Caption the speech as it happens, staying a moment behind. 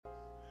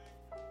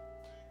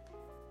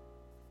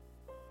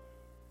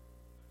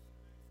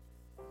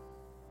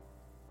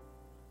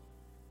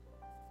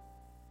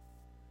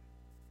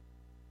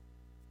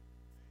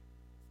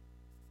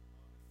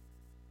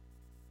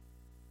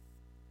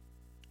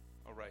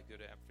right,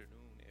 good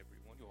afternoon,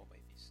 everyone. You all may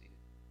be seated.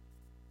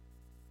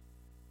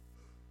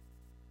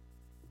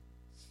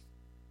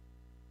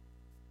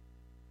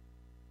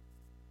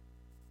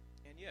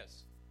 And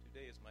yes,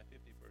 today is my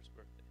 51st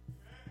birthday.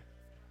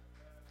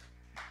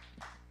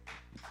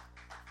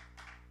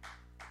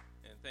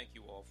 And thank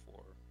you all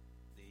for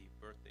the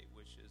birthday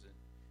wishes. And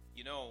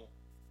you know,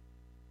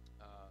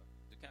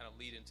 to kind of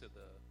lead into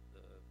the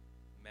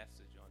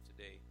message on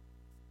today,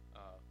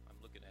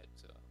 I'm looking at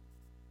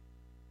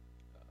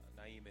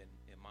Naeem and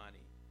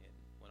Imani, and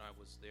when I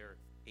was their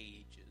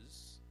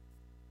ages,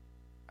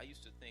 I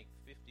used to think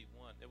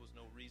 51, there was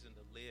no reason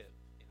to live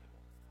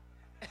anymore.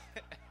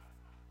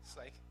 It's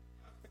like,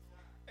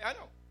 I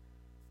know.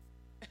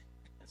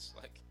 It's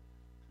like,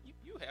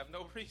 you have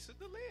no reason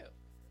to live.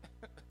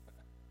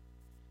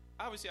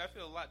 Obviously, I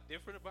feel a lot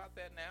different about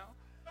that now.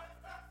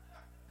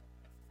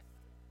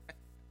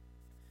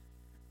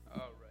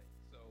 All right,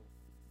 so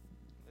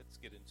let's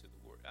get into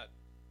the word.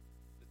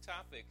 The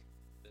topic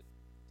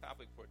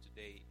for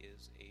today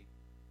is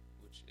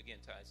which again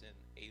ties in,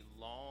 a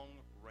long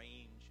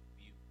range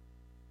view.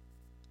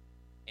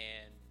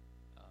 And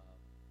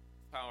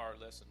our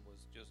lesson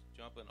was just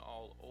jumping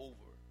all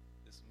over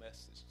this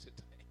message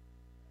today.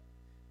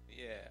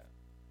 Yeah.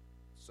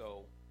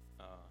 So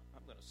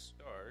I'm going to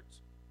start.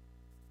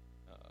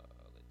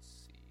 Let's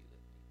see.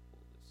 Let me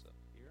pull this up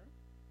here.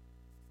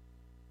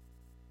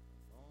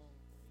 Long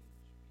range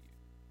view.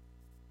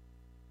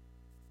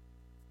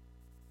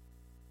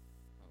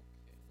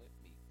 Okay, let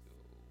me go.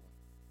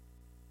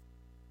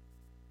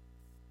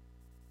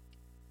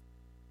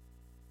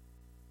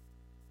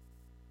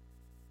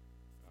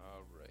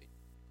 All right.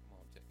 Come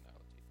on,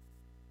 technology.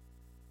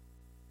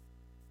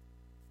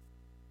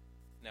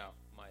 Now,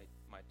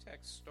 my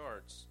text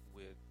starts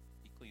with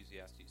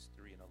Ecclesiastes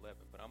 3 and 11,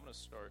 but I'm going to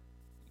start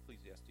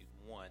Ecclesiastes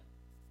 1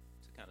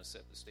 to kind of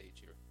set the stage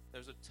here.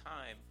 There's a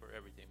time for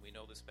everything. We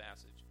know this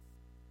passage.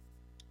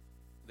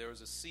 There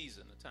is a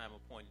season, a time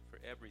appointed for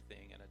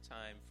everything, and a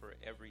time for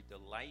every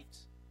delight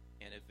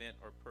and event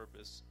or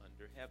purpose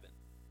under heaven.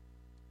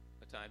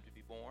 A time to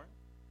be born,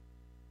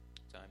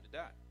 a time to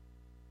die.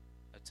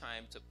 A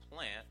time to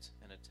plant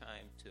and a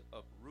time to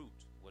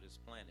uproot what is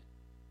planted.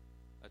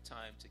 A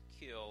time to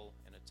kill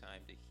and a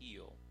time to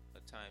heal. A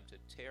time to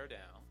tear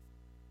down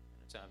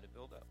and a time to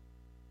build up.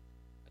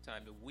 A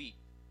time to weep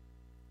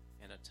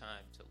and a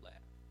time to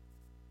laugh.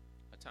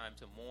 A time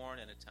to mourn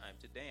and a time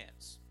to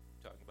dance.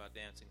 We're talking about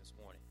dancing this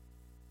morning.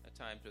 A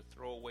time to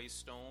throw away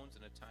stones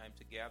and a time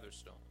to gather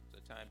stones.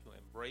 A time to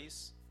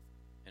embrace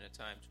and a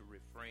time to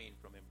refrain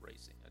from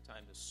embracing. A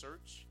time to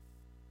search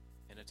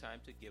and a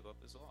time to give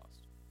up as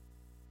lost.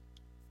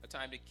 A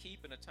time to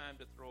keep and a time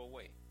to throw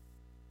away.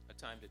 A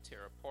time to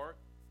tear apart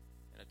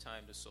and a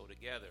time to sew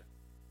together.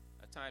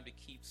 A time to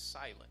keep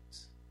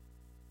silent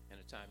and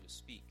a time to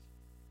speak.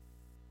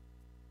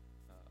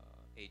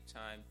 A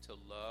time to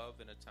love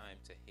and a time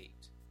to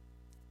hate.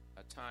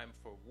 A time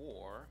for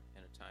war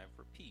and a time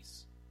for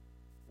peace.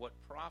 What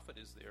profit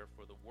is there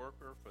for the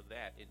worker for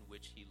that in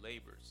which he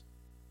labors?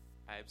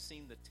 I have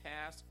seen the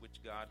task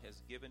which God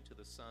has given to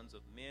the sons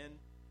of men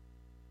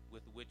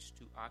with which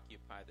to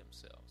occupy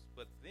themselves.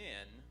 But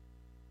then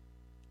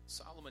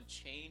Solomon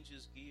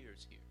changes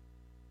gears here.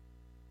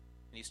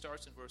 And he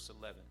starts in verse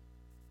 11.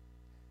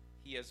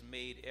 He has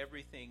made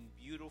everything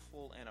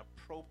beautiful and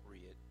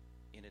appropriate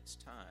in its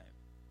time.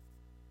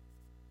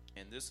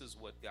 And this is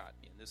what got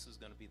me, and this is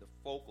going to be the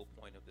focal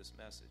point of this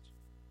message.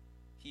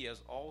 He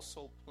has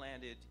also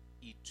planted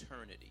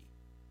eternity,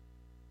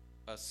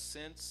 a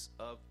sense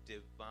of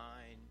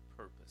divine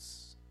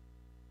purpose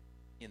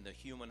in the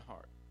human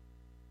heart.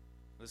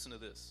 Listen to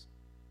this.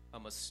 A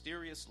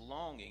mysterious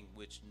longing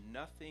which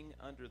nothing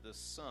under the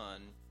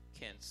sun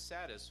can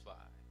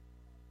satisfy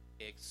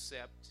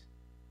except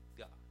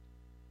God.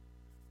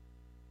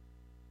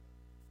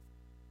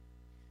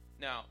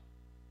 Now,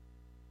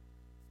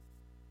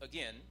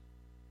 again,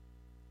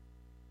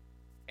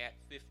 at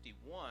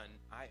 51,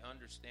 I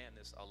understand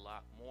this a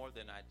lot more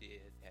than I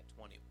did at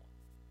 21.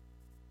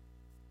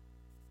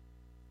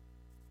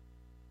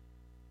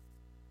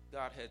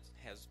 God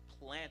has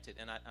planted,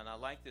 and I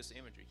like this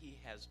imagery, he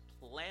has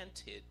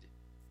planted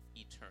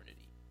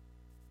eternity.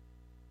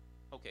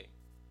 Okay,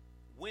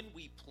 when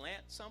we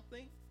plant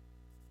something,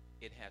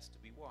 it has to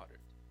be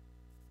watered.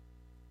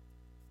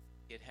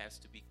 It has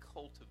to be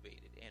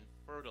cultivated and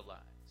fertilized.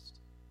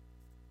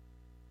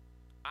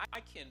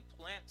 I can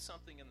plant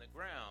something in the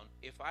ground.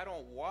 If I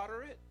don't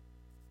water it,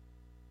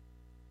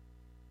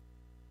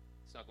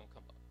 it's not going to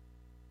come up.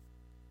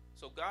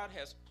 So God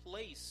has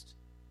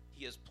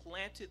he has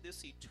planted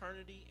this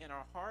eternity in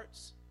our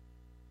hearts.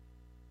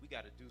 We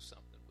got to do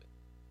something with it.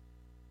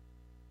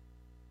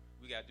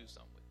 We got to do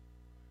something with it.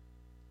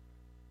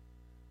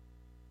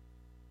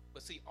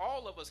 But see,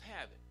 all of us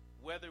have it.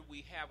 Whether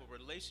we have a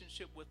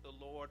relationship with the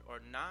Lord or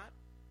not,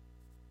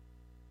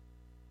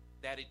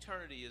 that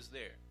eternity is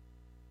there.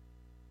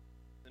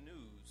 The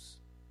news,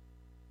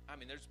 I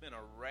mean, there's been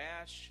a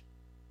rash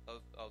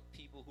of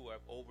people who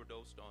have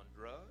overdosed on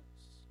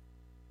drugs.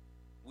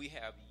 We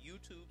have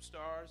YouTube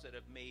stars that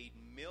have made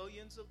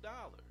millions of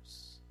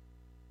dollars.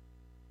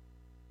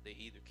 They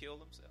either kill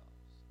themselves,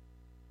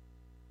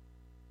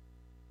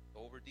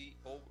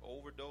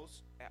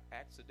 overdose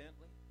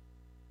accidentally.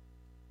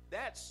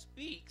 That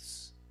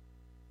speaks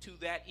to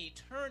that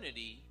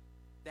eternity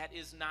that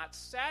is not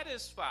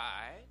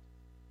satisfied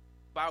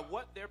by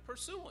what they're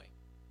pursuing.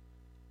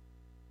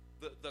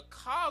 The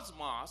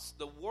cosmos,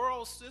 the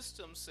world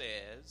system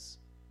says,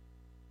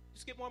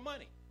 just get more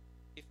money.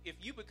 If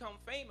you become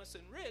famous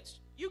and rich,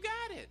 you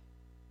got it.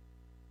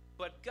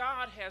 But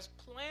God has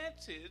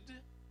planted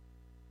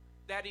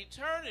that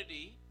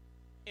eternity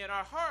in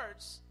our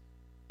hearts,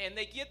 and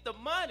they get the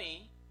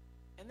money,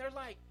 and they're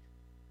like,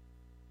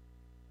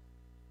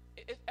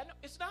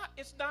 it's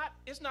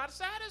not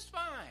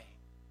satisfying.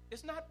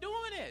 It's not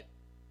doing it.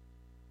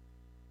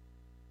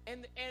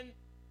 And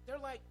they're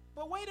like,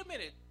 but wait a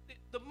minute,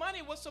 the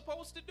money was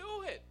supposed to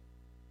do it.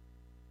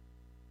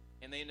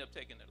 And they end up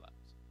taking their lives.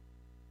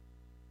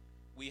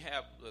 We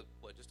have,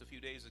 just a few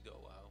days ago,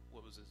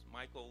 what was this,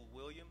 Michael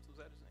Williams, was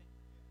that his name?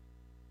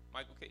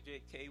 Michael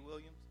K.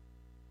 Williams?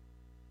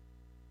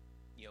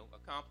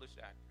 Accomplished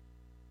actor,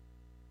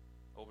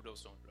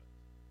 overdosed on drugs.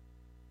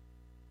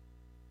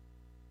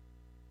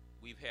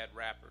 We've had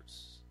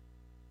rappers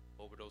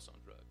overdose on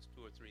drugs,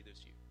 2 or 3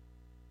 this year.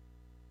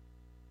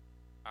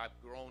 I've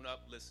grown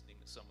up listening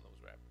to some of those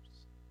rappers.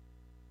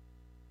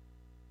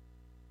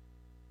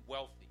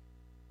 Wealthy,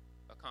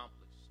 accomplished.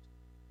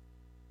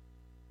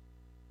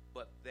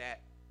 But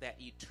that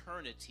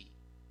eternity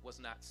was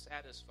not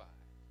satisfied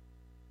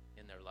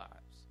in their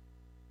lives.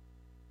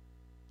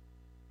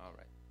 All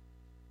right.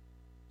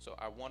 So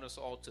I want us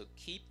all to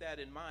keep that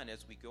in mind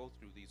as we go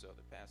through these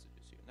other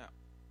passages here. Now,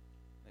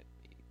 let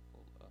me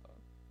pull up.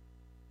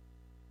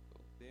 Go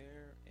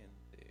there and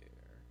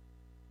there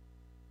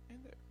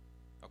and there.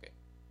 Okay.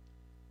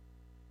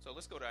 So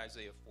let's go to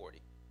Isaiah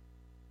 40.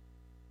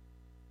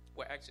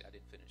 Well, actually, I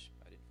didn't finish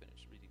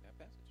reading that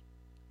passage.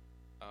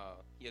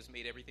 He has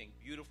made everything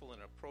beautiful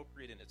and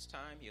appropriate in its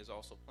time. He has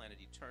also planted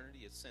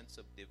eternity, a sense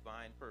of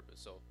divine purpose.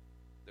 So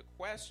the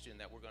question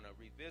that we're going to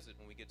revisit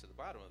when we get to the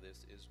bottom of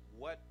this is,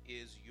 what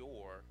is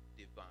your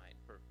divine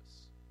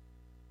purpose?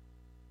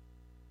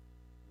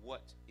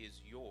 What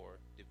is your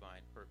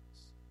divine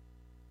purpose?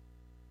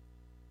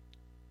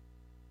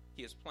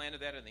 He has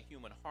planted that in the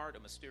human heart, a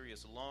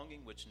mysterious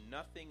longing which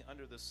nothing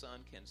under the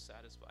sun can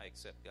satisfy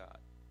except God.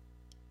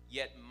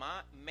 Yet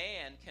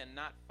man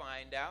cannot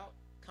find out,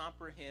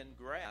 comprehend,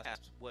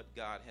 grasp what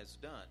God has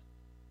done,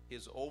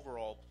 his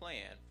overall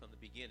plan from the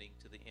beginning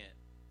to the end.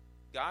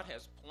 God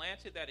has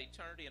planted that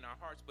eternity in our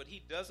hearts, but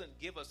he doesn't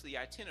give us the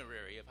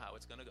itinerary of how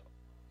it's going to go.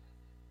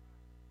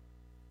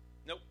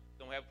 Nope,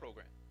 don't have a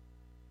program.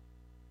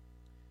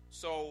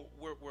 So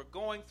we're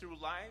going through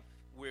life,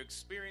 we're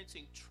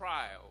experiencing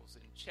trials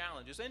and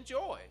challenges and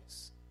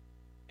joys,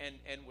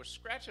 and we're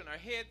scratching our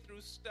head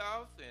through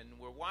stuff, and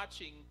we're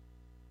watching,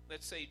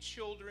 let's say,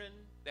 children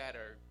that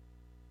are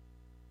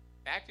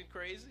acting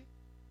crazy,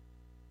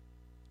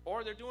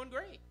 or they're doing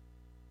great.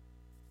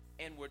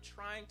 And we're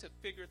trying to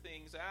figure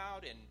things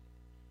out, and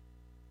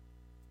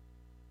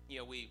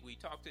we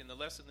talked in the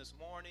lesson this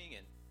morning,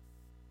 and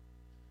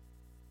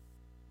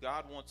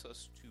God wants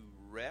us to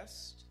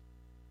rest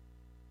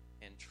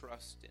and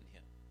trust in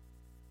him.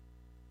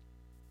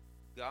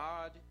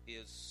 God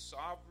is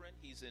sovereign.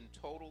 He's in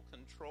total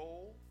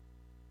control.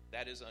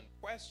 That is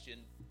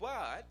unquestioned.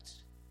 But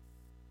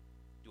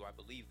do I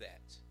believe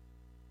that?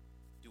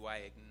 Do I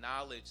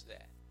acknowledge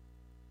that?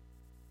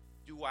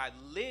 Do I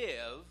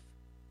live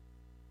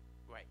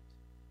right?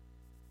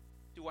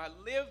 Do I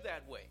live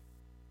that way?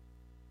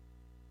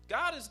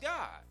 God is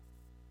God.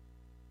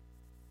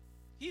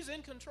 He's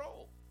in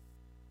control.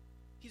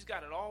 He's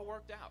got it all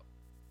worked out.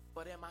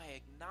 But am I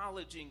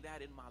acknowledging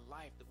that in my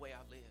life the way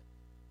I live?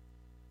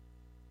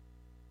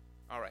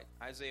 All right,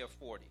 Isaiah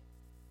 40,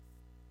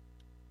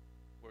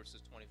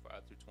 verses 25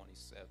 through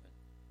 27.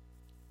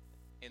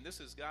 And this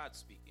is God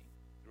speaking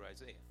through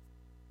Isaiah.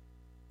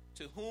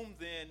 To whom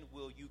then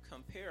will you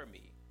compare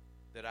me,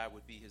 that I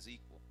would be his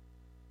equal?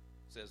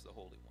 Says the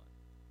Holy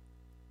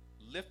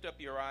One. Lift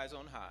up your eyes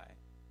on high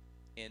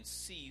and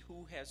see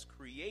who has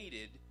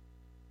created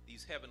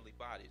these heavenly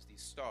bodies,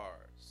 these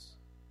stars,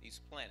 these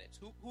planets.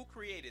 Who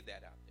created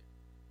that out there?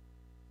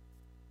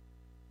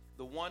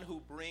 The one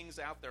who brings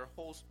out their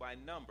host by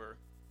number,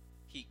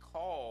 he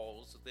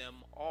calls them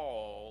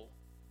all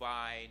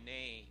by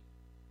name.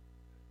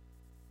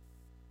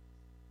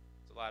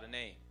 It's a lot of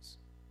names.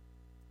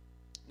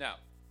 Now,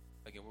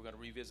 again, we're going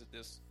to revisit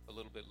this a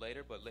little bit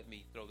later, but let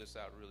me throw this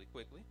out really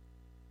quickly.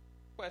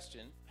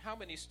 Question, how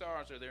many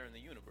stars are there in the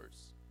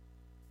universe?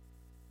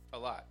 A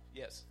lot,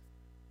 yes.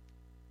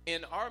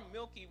 In our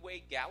Milky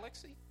Way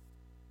galaxy,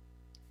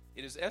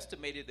 it is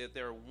estimated that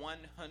there are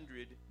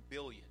 100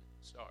 billion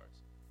stars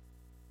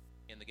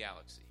in the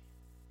galaxy.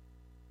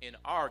 In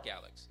our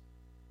galaxy.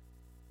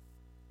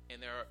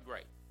 And there are,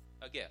 right,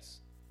 a guess.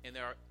 And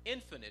there are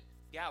infinite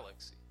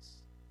galaxies.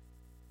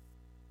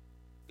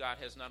 God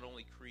has not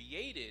only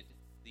created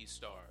these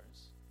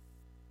stars,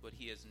 but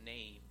he has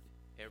named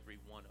every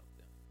one of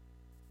them.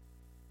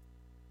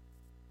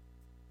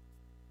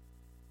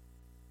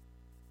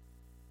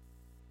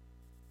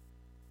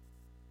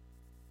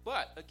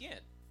 But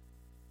again,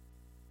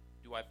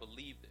 do I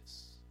believe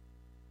this?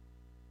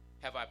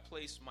 Have I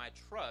placed my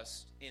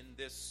trust in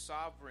this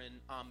sovereign,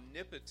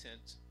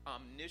 omnipotent,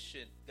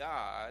 omniscient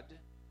God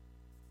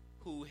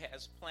who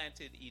has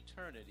planted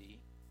eternity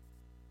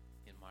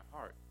in my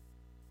heart?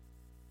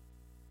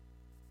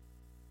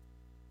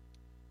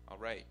 All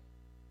right.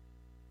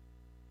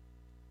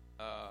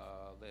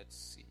 Let's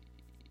see.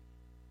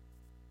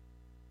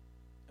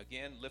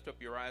 Again, lift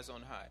up your eyes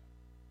on high.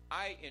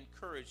 I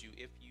encourage you,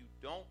 if you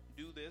don't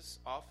do this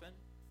often,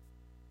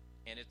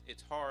 and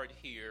it's hard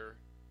here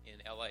in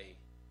LA,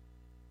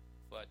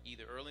 but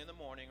either early in the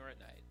morning or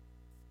at night,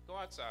 go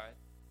outside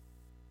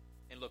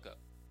and look up.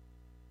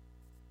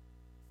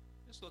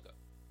 Just look up.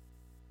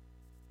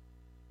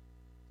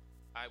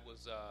 I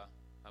was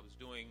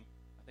doing,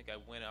 I think I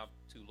went out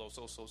to Los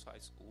Osos High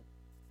School.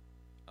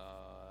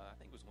 I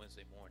think it was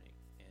Wednesday morning,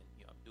 and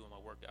I'm doing my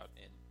workout,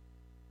 and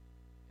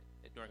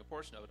during a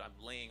portion of it,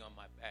 I'm laying on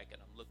my back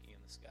and I'm looking in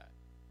the sky.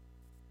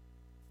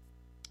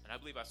 And I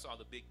believe I saw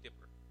the Big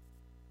Dipper.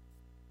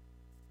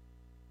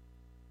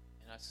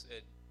 And I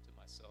said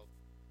to myself,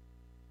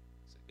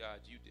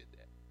 God, you did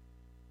that.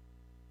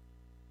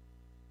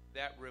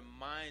 That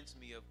reminds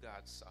me of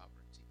God's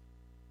sovereignty,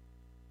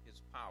 his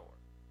power.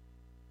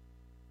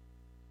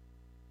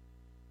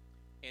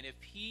 And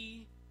if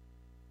he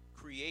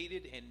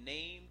created and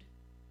named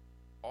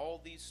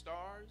all these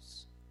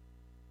stars,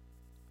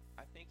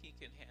 I think he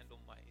can handle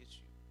my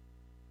issue.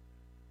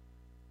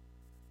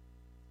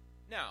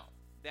 Now,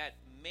 that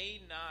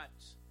may not,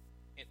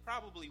 it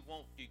probably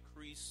won't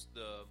decrease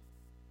the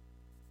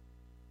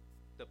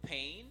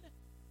pain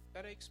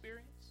that I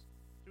experience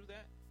through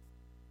that.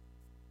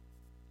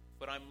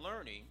 But I'm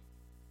learning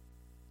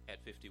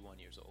at 51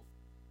 years old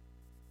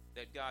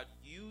that God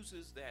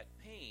uses that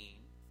pain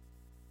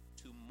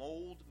to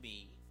mold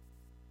me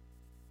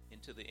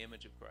into the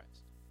image of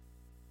Christ.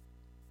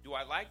 Do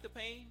I like the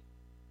pain?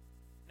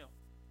 No,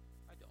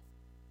 I don't.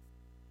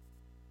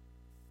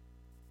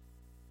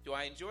 Do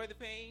I enjoy the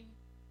pain?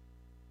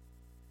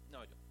 No,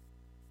 I don't.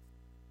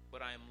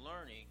 But I am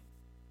learning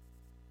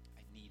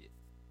I need it.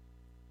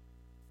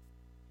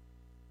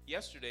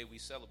 Yesterday we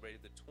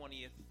celebrated the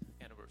 20th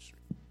anniversary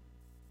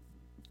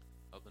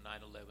of the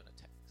 9/11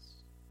 attacks.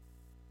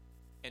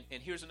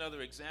 And here's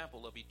another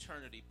example of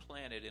eternity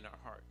planted in our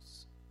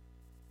hearts.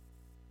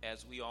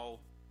 As we all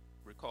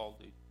recall,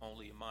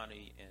 only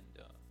Imani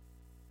and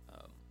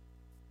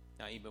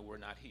Naima were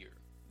not here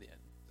then.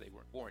 They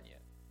weren't born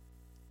yet.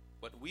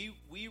 But we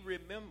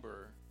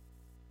remember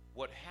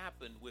what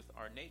happened with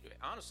our neighbor.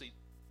 Honestly,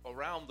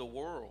 around the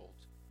world,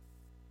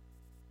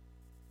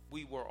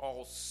 we were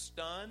all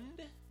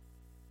stunned,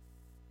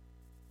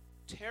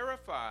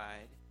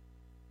 terrified,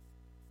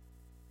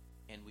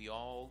 and we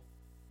all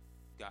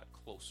got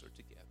closer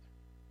together.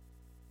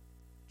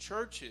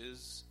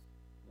 Churches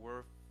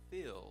were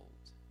filled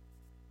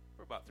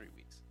for about 3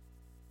 weeks.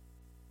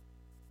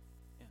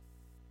 Yeah,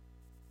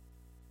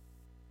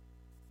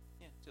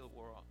 till it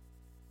wore off.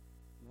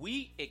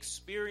 We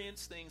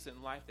experience things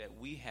in life that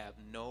we have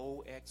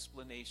no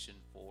explanation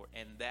for,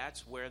 and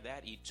that's where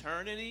that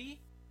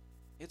eternity,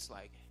 it's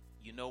like,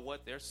 you know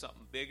what, there's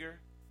something bigger.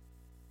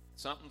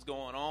 Something's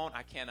going on.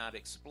 I cannot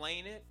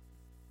explain it.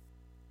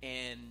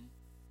 And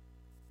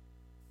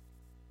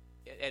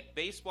at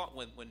baseball,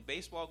 when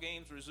baseball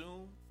games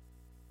resume,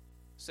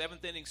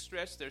 7th inning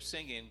stretch, they're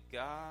singing,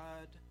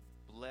 God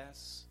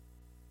bless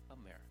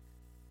America.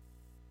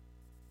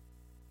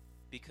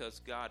 Because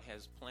God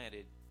has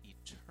planted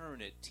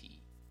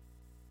eternity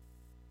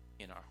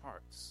in our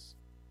hearts.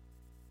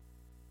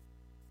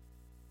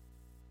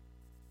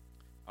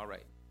 All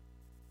right.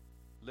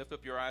 Lift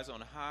up your eyes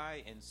on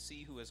high and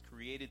see who has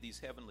created these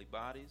heavenly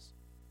bodies,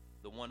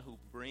 the one who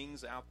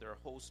brings out their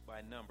hosts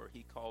by number.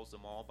 He calls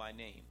them all by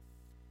name.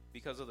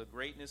 Because of the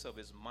greatness of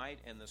his might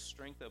and the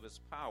strength of his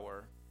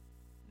power,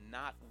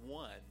 not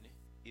one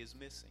is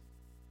missing.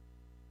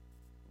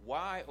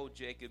 Why, O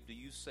Jacob, do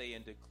you say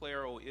and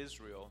declare, O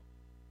Israel,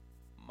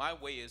 my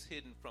way is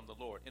hidden from the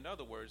Lord? In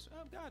other words,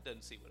 God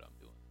doesn't see what I'm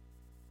doing.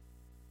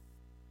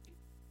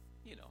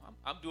 You know,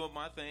 I'm doing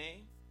my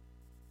thing.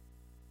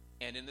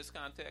 And in this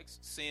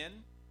context,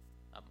 sin,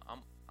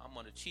 I'm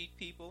going to cheat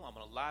people. I'm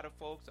going to lie to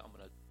folks. I'm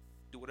going to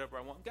do whatever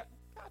I want. God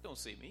don't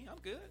see me. I'm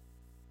good.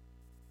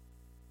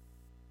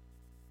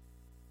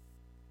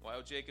 Why,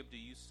 O Jacob, do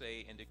you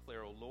say and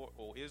declare, O Lord,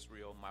 O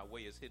Israel, my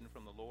way is hidden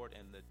from the Lord,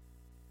 and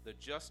the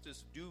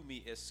justice due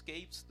me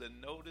escapes the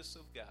notice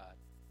of God?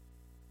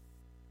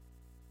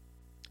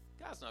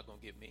 God's not going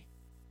to give me.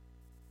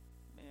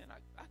 Man,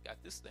 I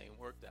got this thing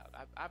worked out.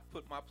 I've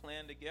put my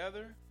plan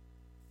together.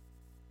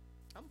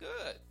 I'm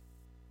good.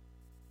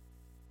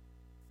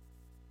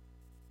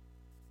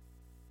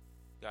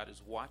 God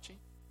is watching.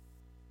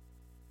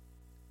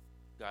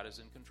 God is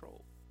in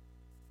control.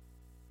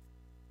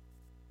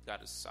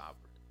 God is sovereign.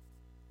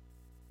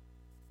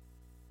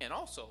 And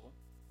also,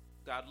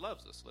 God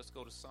loves us. Let's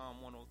go to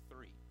Psalm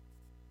 103.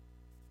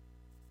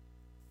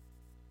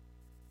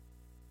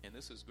 And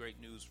this is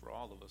great news for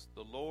all of us.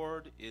 The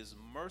Lord is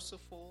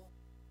merciful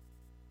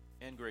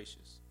and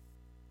gracious,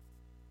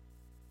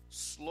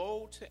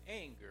 slow to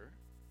anger,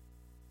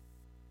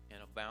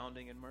 and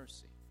abounding in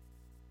mercy.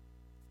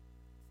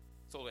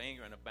 Slow to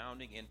anger and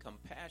abounding in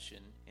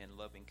compassion and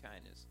loving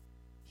kindness.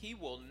 He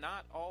will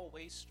not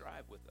always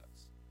strive with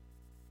us,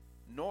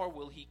 nor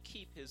will he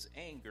keep his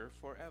anger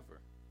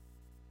forever.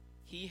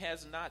 He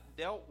has not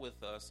dealt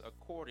with us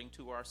according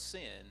to our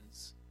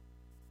sins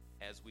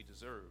as we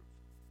deserve,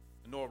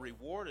 nor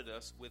rewarded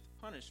us with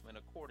punishment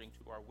according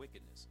to our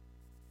wickedness.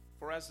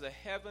 For as the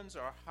heavens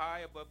are high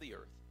above the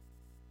earth,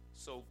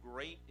 so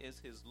great is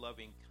his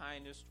loving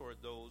kindness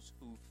toward those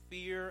who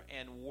fear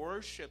and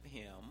worship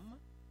him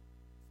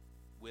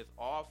with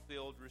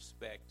awe-filled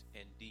respect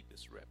and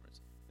deepest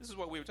reverence. This is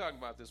what we were talking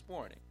about this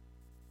morning.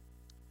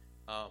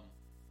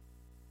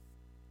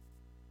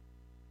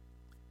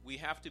 We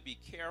have to be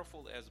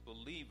careful as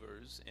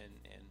believers, and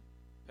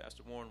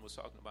Pastor Warren was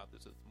talking about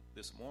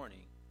this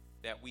morning,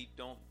 that we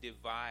don't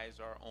devise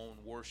our own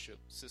worship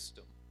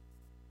system.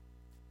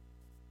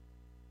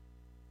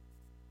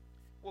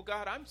 Well,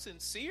 God, I'm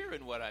sincere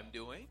in what I'm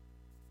doing.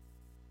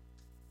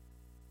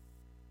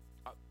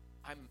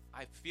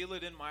 I feel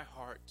it in my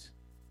heart.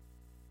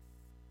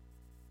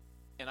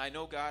 And I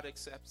know God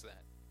accepts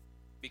that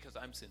because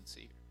I'm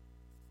sincere.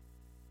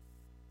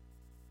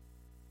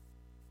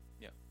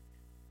 Yeah.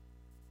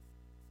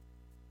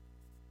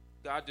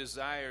 God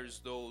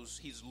desires those,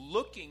 he's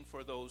looking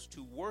for those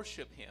to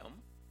worship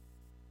him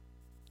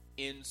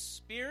in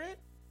spirit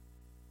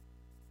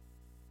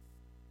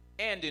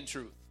and in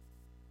truth.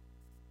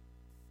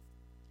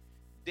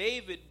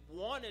 David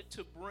wanted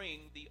to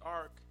bring the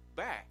ark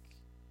back,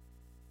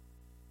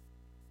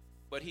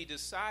 but he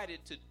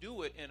decided to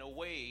do it in a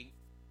way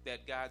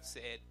that God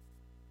said,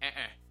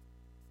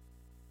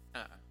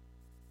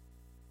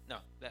 no.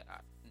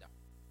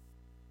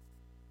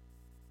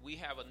 We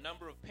have a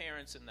number of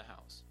parents in the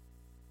house.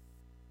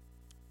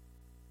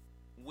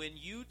 When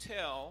you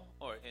tell,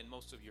 and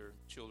most of your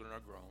children are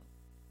grown,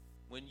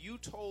 when you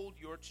told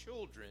your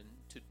children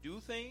to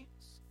do things,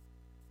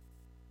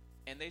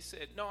 and they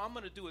said, no, I'm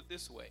going to do it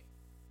this way.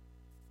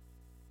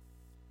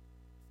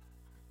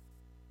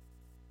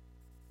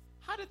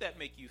 How did that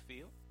make you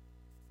feel?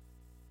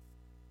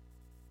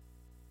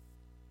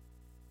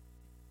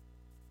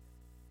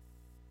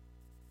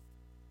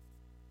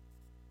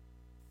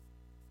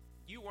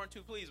 You weren't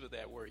too pleased with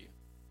that, were you?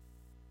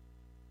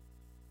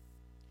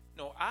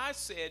 No, I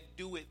said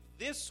do it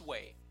this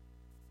way.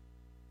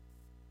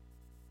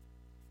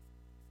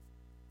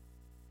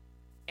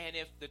 And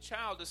if the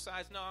child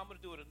decides, no, I'm going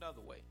to do it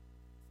another way,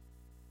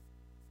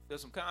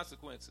 there's some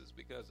consequences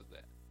because of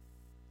that.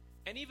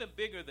 And even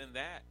bigger than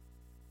that,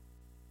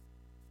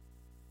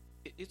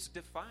 it's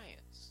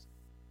defiance.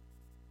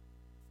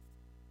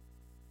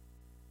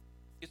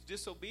 It's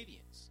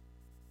disobedience.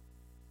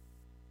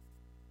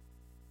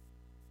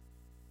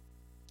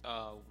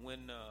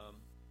 When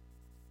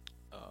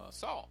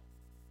Saul,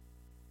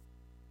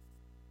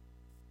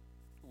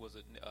 who was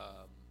it?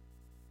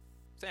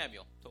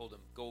 Samuel told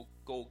him,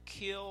 go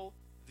kill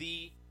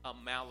the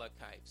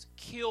Amalekites.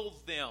 Kill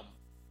them.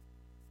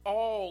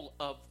 All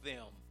of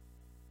them.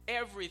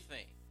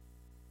 Everything.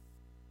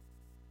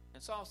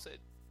 And Saul said,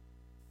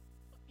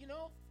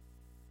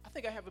 I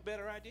think I have a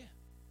better idea.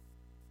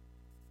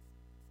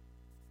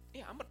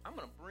 Yeah, I'm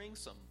going to bring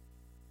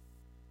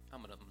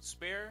I'm going to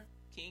spare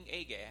King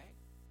Agag.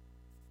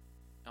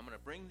 I'm going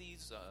to bring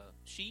these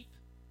sheep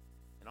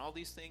and all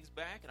these things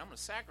back, and I'm going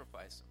to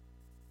sacrifice them.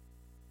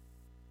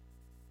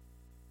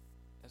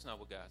 That's not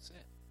what God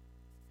said.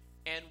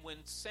 And when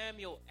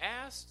Samuel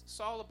asked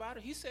Saul about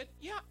it, he said,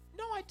 yeah,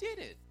 no, I did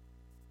it.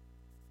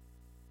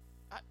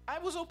 I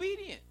was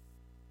obedient.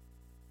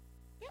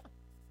 Yeah.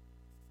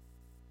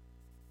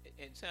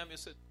 And Samuel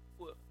said,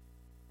 well,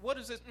 what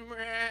is this?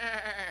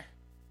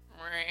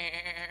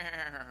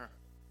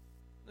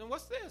 Then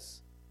what's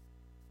this?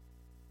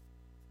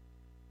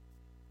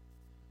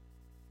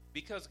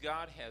 Because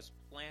God has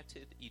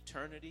planted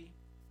eternity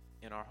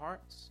in our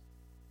hearts,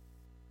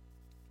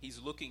 he's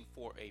looking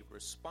for a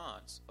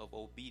response of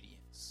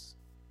obedience.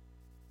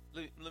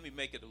 Let me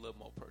make it a little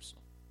more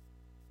personal.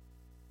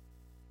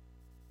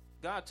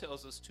 God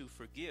tells us to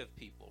forgive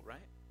people, right?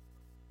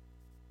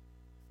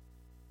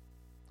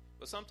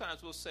 But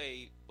sometimes we'll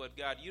say, but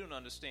God, you don't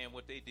understand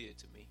what they did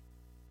to me.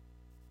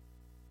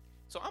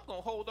 So I'm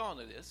going to hold on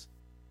to this.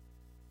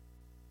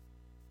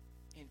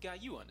 And God,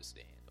 you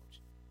understand, don't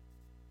you?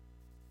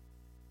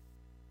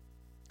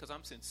 Because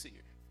I'm sincere.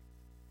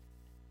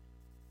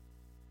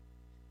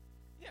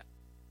 Yeah.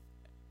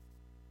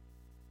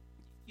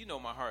 You know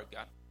my heart,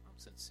 God. I'm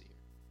sincere.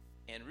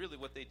 And really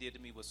what they did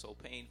to me was so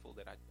painful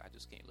that I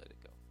just can't let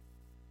it go.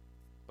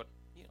 But,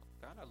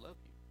 God, I love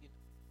you.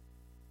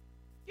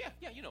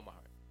 Yeah, you know my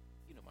heart.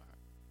 You know my heart.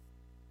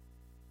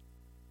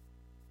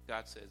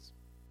 God says,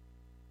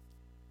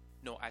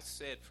 no, I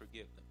said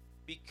forgive them.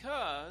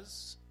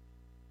 Because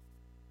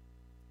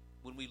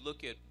when we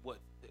look at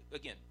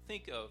again,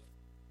 think of,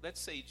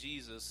 let's say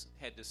Jesus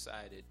had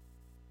decided,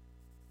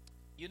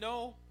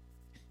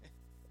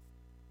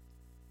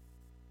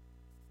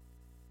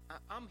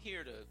 I'm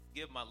here to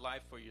give my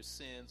life for your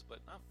sins, but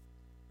I'm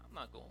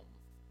not going to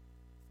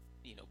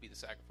be the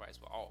sacrifice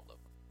for all of them.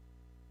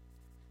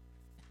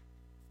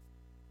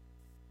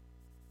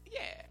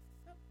 Yeah,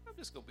 I'm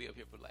just going to be up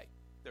here for like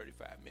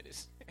 35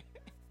 minutes.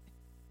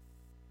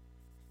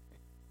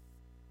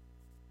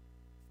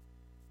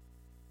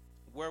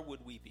 Where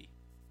would we be?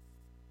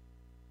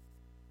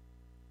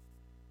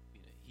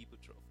 In a heap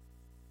of trouble.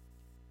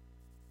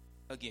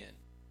 Again,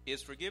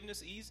 is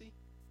forgiveness easy?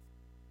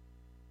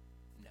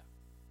 No.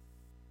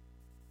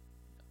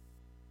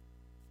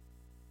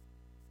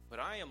 But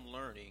I am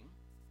learning,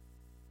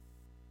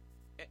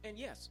 and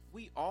yes,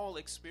 we all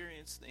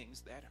experience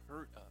things that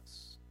hurt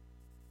us.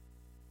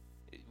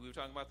 We were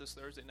talking about this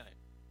Thursday night.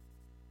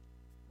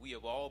 We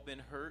have all been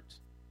hurt,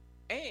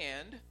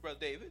 and, Brother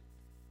David,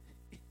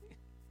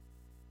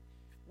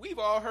 we've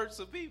all hurt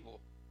some people.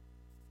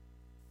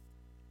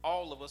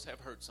 All of us have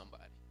hurt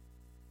somebody.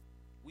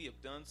 We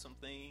have done some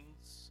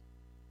things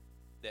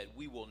that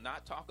we will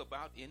not talk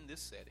about in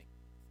this setting.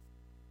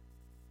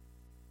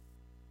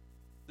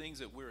 Things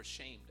that we're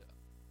ashamed of.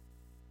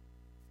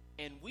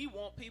 And we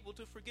want people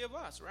to forgive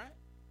us, right?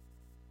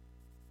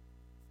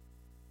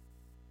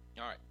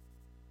 All right.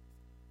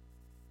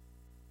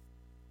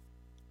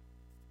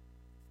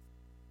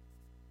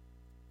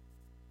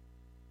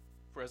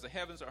 For as the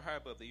heavens are high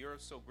above the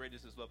earth, so great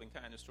is his loving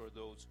kindness toward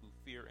those who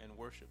fear and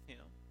worship him.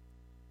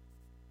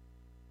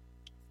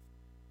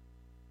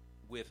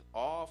 With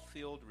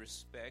awe-filled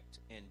respect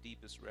and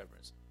deepest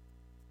reverence.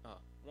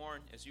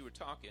 Warren, as you were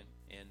talking,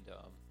 and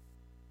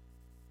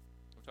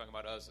we're talking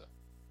about Uzzah.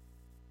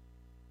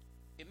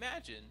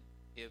 Imagine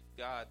if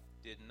God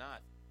did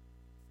not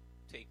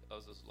take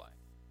Uzzah's life.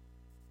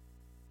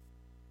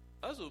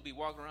 Uzzah would be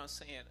walking around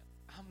saying,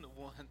 I'm the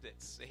one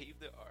that saved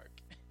the ark.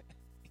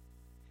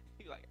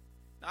 He's like,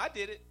 no, I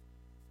did it.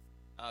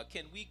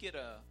 Can we get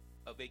a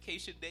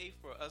vacation day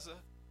for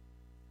Uzzah?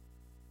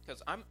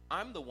 Because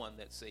I'm the one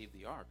that saved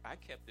the ark. I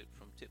kept it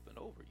from tipping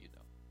over,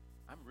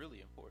 I'm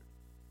really important.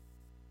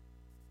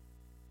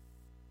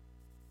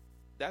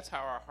 That's how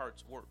our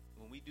hearts work.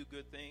 When we do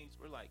good things,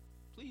 we're like,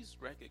 please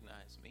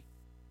recognize me.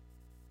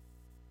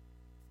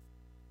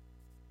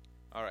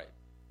 All right.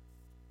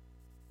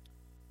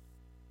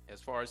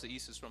 As far as the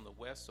east is from the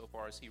west, so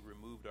far as he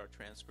removed our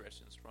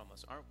transgressions from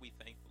us. Aren't we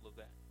thankful of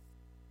that?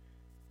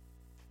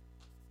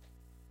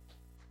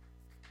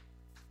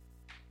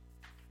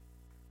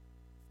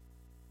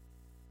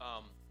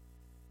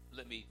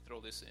 Let me throw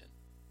this in.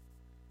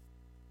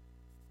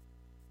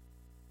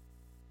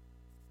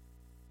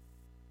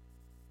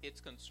 It's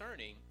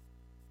concerning.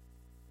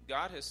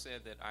 God has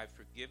said that I've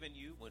forgiven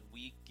you when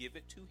we give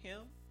it to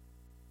him.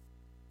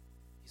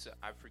 He said,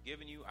 I've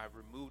forgiven you. I've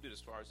removed it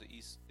as far as the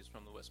east is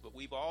from the west. But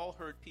we've all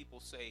heard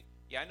people say,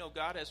 yeah, I know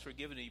God has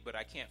forgiven me, but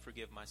I can't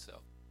forgive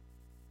myself.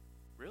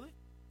 Really?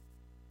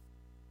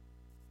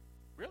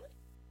 Really?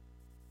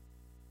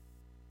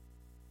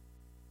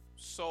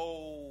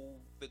 So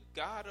the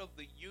God of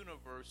the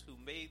universe who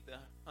made the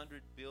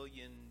 100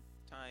 billion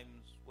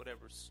times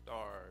whatever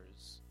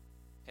stars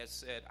has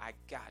said, I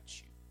got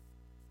you.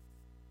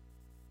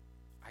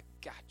 I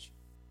got you.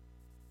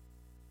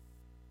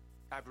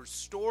 I've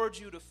restored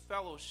you to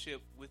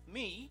fellowship with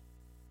me.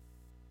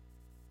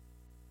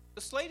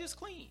 The slate is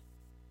clean.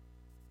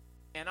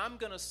 And I'm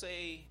going to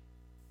say,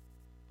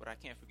 but I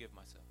can't forgive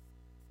myself.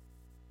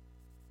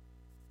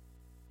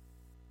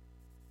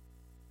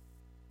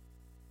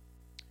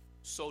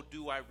 So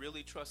do I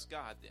really trust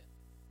God then?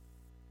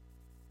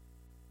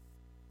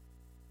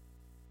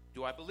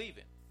 Do I believe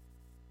him?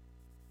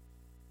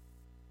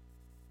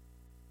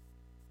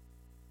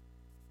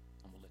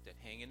 I'm going to let that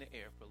hang in the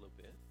air for a little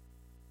bit.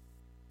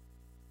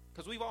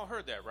 Because we've all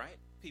heard that, right?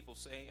 People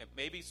say, and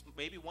maybe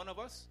one of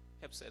us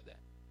have said that.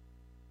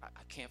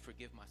 I can't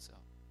forgive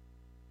myself.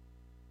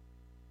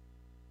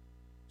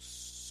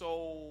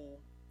 So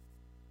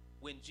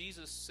when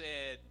Jesus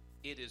said,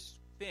 it is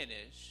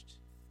finished,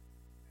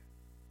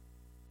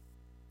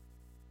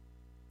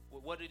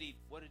 what did he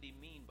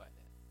mean by that?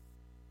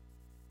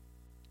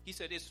 He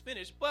said, it's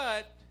finished,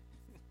 but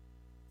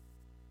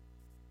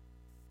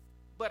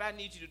I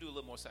need you to do a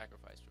little more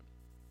sacrifice for me.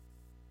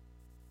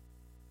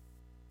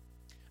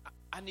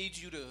 I need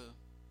you to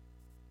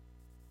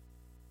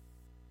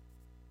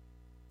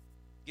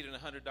get in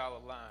 $100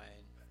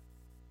 line.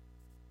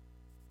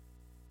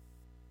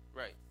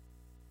 Right.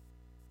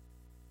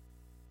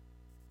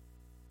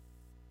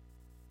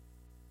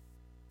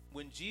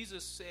 When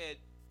Jesus said,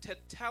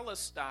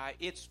 tetelestai,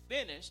 it's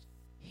finished,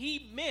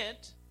 he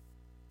meant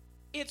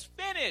it's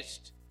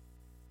finished.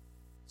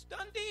 It's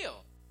done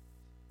deal.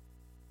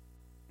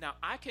 Now,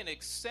 I can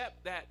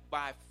accept that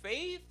by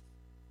faith,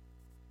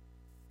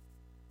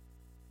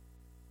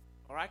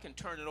 or I can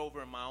turn it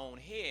over in my own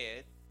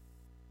head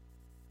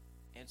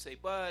and say,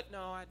 but no,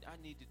 I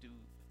need to do.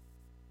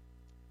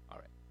 All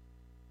right.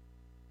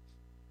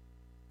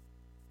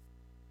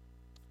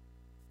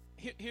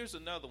 Here's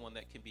another one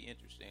that can be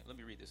interesting. Let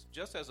me read this.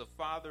 Just as a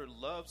father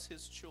loves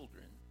his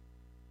children,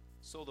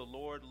 so the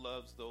Lord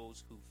loves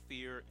those who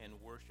fear and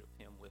worship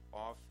him with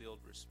awe-filled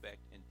respect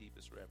and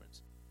deepest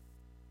reverence.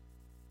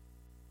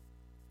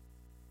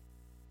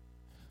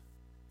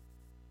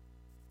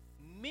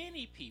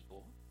 many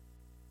people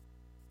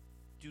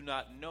do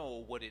not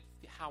know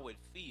how it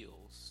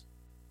feels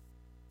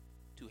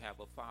to have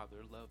a father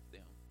love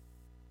them.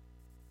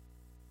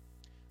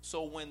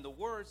 So when the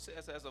word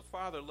says, as a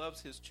father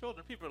loves his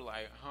children, people are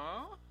like,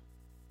 huh?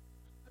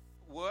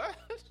 What?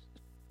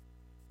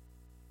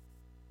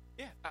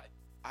 Yeah,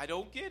 I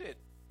don't get it.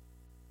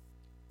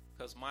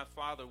 Because my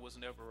father was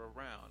never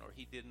around, or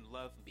he didn't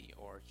love me,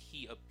 or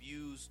he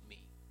abused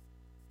me.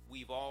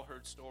 We've all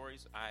heard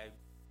stories. I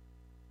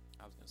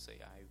was going to say,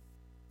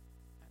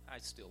 I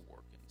still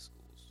work in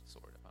schools,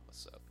 sort of. I'm a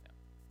sub now.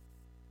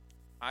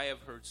 I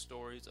have heard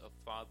stories of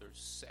fathers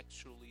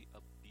sexually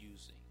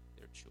abusing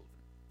their children.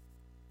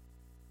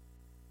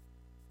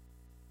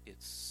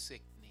 It's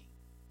sickening.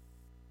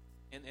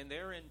 And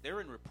they're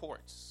in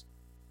reports.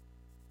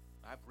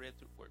 I've read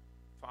through where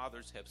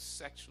fathers have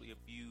sexually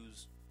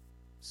abused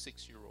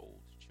 6-year-old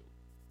children.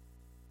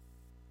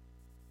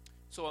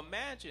 So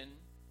imagine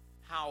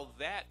how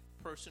that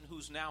person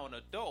who's now an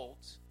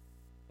adult,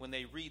 when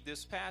they read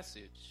this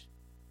passage,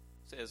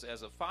 says,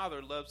 as a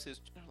father loves his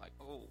children, like,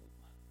 oh.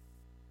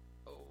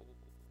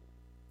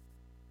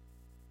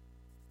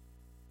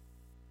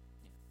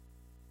 Yeah.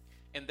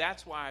 And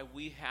that's why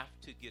we have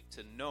to get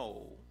to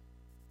know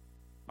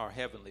our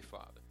Heavenly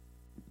Father.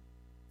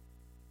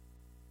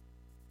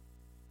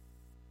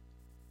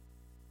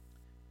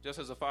 Just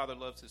as a father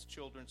loves his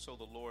children, so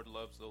the Lord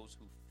loves those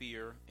who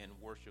fear and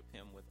worship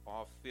him with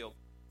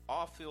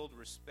awe-filled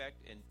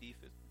respect and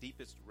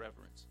deepest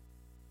reverence.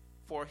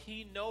 For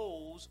he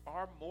knows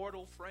our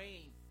mortal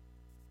frame.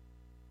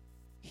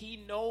 He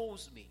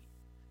knows me.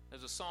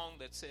 There's a song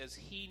that says,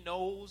 he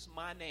knows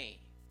my name.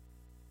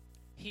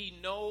 He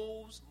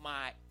knows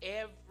my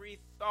every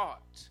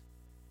thought.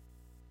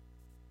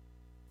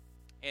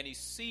 And he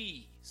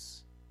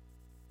sees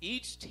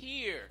each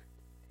tear.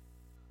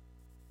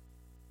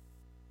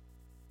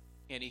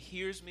 And he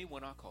hears me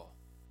when I call.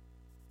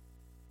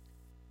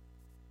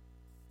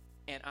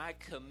 And I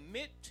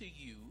commit to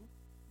you,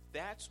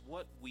 that's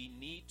what we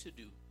need to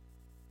do.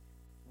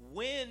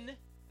 When,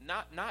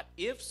 not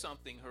if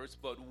something hurts,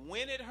 but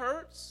when it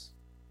hurts,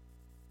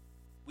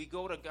 we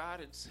go to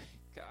God and say,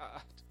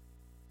 God,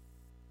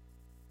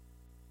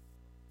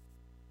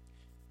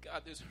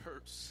 this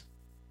hurts.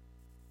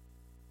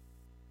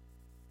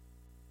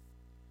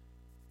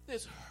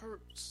 This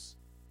hurts.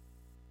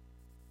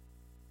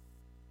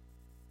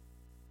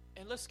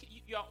 And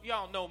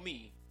y'all know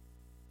me.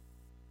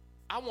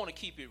 I want to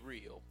keep it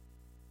real.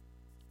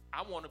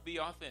 I want to be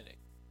authentic.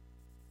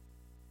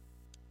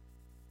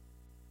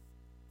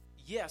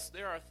 Yes,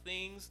 there are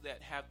things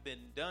that have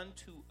been done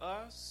to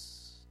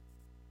us.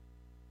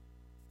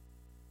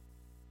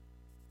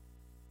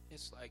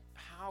 It's like,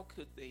 how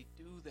could they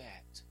do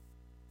that?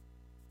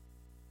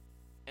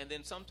 And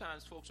then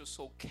sometimes folks are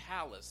so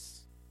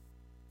callous.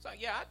 It's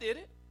like, yeah, I did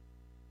it.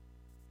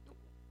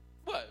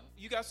 What?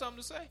 You got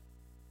something to say?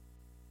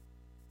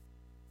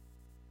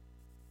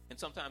 And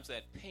sometimes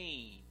that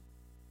pain,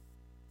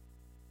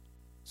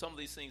 some of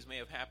these things may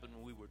have happened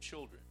when we were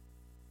children,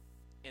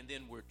 and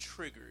then we're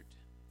triggered.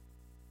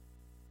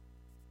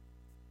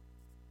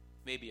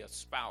 Maybe a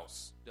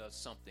spouse does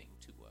something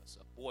to us,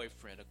 a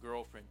boyfriend, a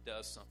girlfriend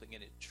does something,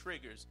 and it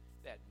triggers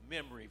that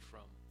memory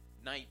from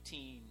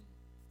 19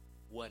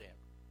 whatever.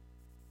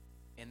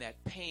 And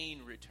that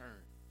pain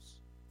returns.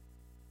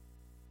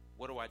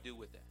 What do I do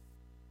with that?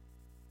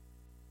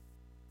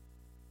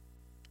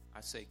 I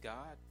say,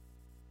 God,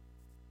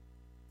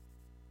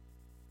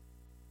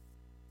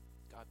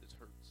 this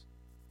hurts.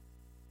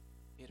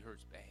 It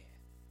hurts bad.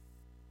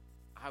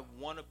 I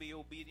want to be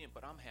obedient,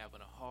 but I'm having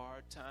a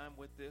hard time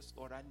with this.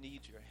 Lord, I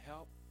need your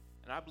help.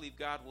 And I believe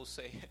God will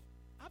say,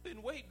 I've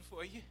been waiting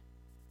for you.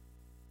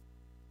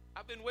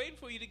 I've been waiting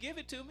for you to give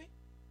it to me.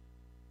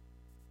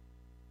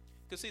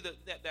 Because see,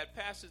 that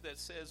passage that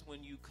says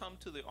when you come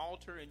to the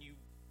altar and you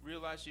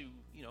realize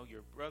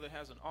your brother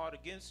has an ought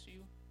against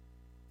you,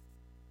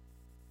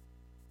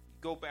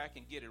 go back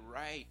and get it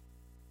right.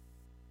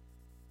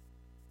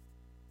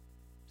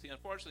 See,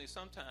 unfortunately,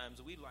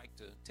 sometimes we like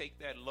to take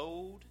that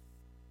load.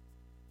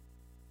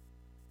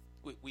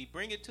 We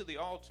bring it to the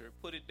altar,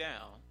 put it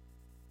down.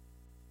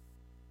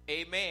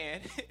 Amen.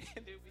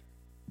 And then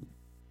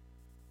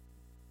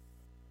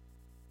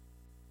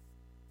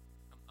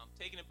I'm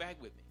taking it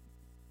back with me.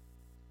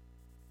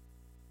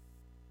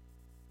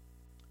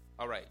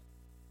 All right.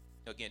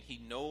 Again, he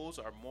knows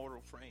our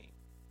mortal frame.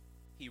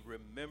 He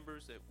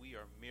remembers that we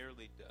are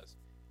merely dust.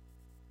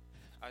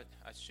 I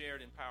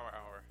shared in Power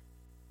Hour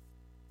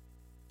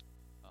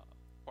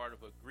part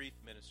of a grief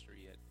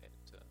ministry at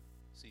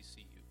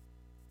CCU.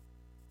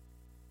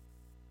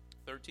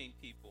 13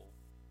 people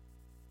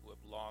who have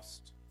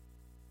lost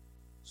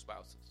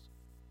spouses.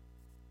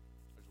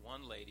 There's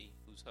one lady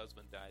whose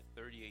husband died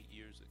 38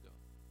 years ago.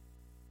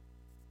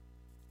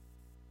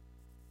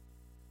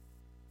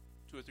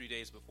 2 or 3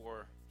 days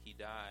before he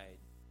died,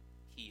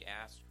 he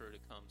asked her to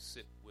come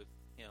sit with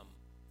him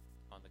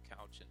on the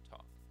couch and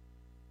talk.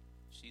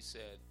 She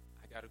said,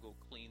 I got to go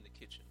clean the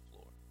kitchen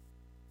floor.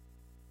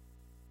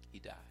 He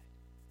died.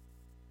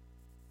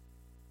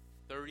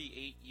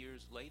 38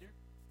 years later,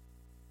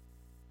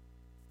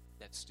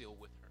 that's still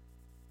with her.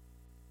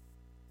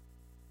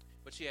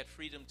 But she had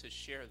freedom to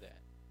share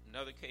that.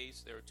 Another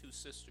case, there are two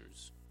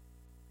sisters.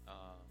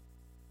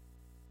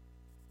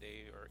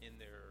 They are in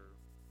their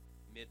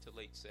mid to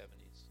late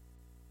 70s.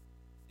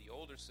 The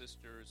older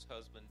sister's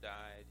husband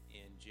died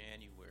in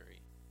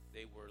January.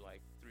 They were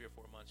like 3 or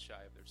 4 months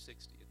shy of their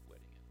 60th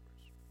wedding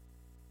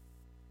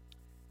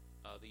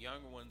anniversary. The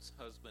younger one's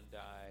husband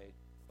died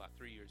about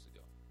 3 years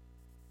ago.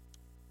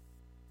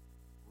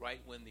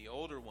 Right when the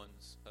older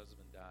one's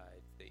husband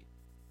died,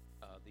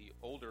 the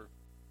older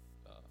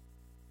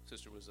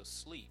sister was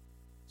asleep.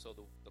 So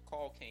the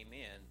call came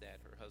in that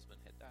her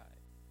husband had died.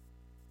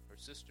 Her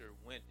sister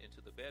went into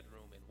the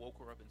bedroom and woke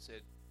her up and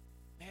said,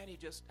 "Man, he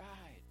just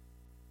died."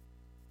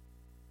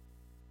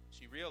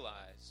 She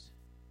realized,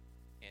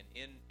 and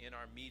in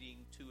our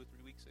meeting 2 or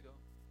 3 weeks ago,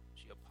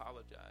 she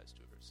apologized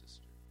to her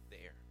sister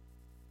there.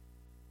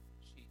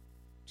 She,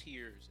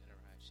 tears in her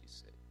eyes, she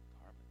said,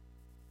 "Carmen,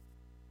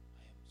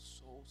 I am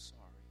so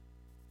sorry.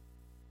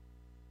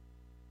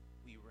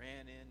 We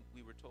ran in,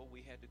 we were told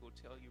we had to go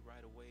tell you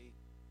right away.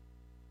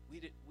 We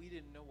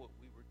didn't know what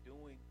we were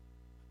doing.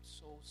 I'm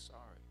so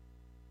sorry."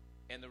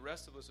 And the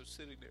rest of us are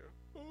sitting there.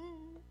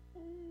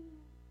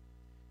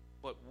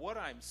 But what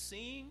I'm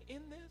seeing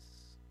in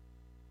this,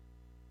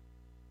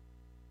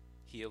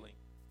 healing.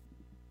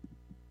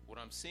 What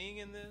I'm seeing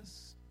in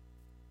this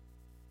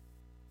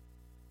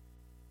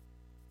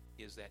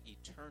is that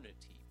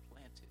eternity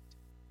planted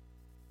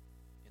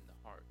in the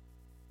heart,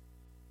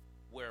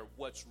 where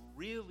what's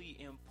really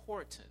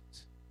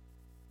important.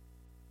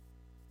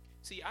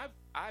 See,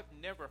 I've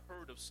never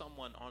heard of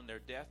someone on their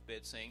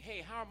deathbed saying,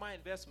 "Hey, how are my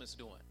investments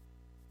doing?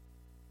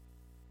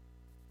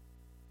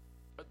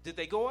 Did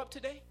they go up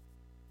today?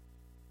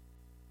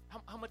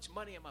 How much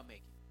money am I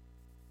making?"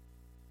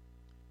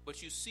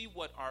 But you see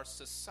what our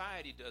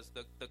society does,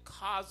 the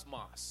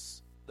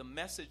cosmos, the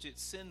message it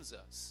sends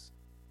us,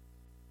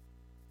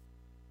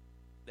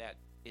 that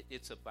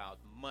it's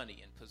about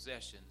money and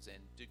possessions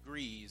and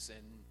degrees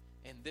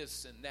and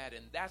this and that,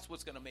 and that's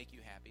what's going to make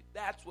you happy.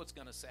 That's what's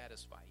going to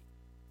satisfy you.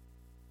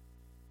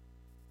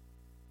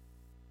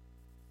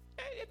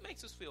 It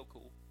makes us feel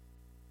cool.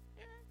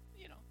 Yeah,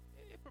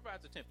 it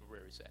provides a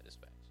temporary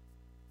satisfaction.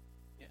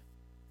 Yeah.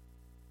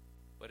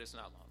 But it's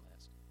not long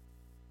lasting.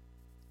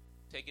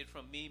 Take it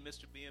from me,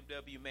 Mr.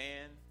 BMW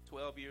man,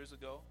 12 years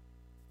ago.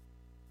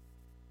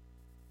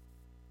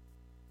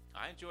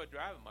 I enjoyed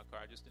driving my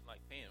car, I just didn't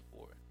like paying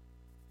for it.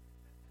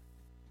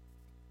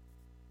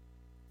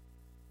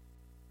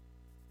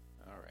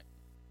 All right.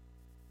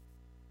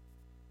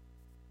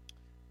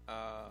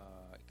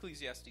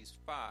 Ecclesiastes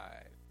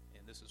 5,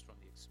 and this is from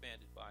the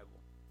Expanded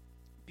Bible.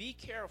 "Be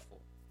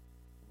careful.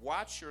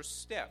 Watch your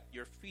step,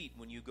 your feet,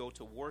 when you go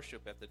to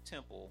worship at the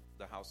temple,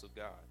 the house of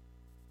God."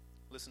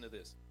 Listen to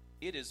this.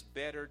 "It is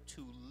better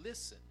to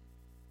listen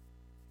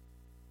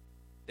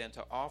than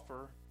to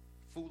offer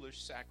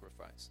foolish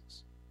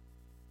sacrifices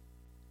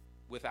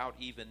without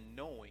even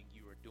knowing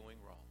you are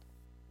doing wrong."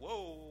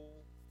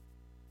 Whoa.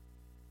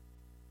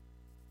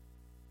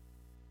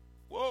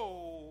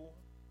 Whoa.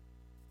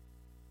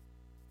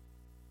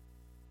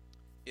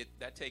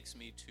 That takes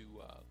me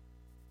to,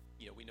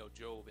 we know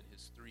Job and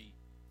his 3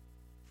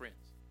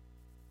 friends.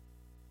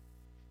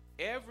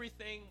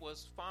 Everything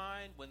was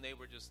fine when they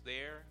were just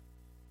there,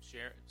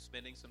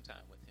 spending some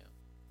time with him.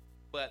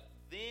 But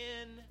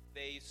then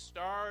they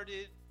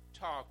started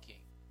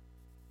talking.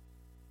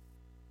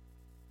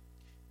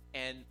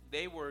 And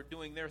they were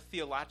doing their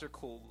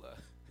theological...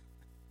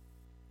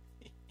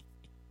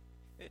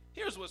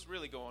 Here's what's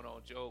really going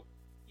on, Job.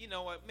 You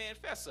know what, man,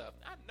 fess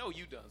up. I know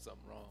you done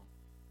something wrong.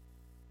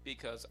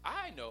 Because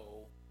I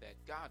know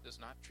that God does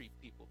not treat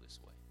people this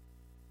way.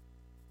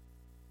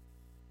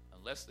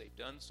 Unless they've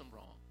done some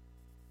wrong.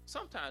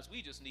 Sometimes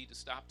we just need to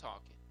stop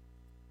talking.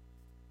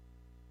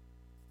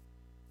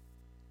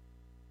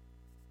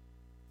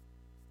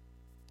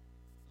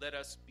 Let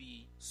us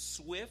be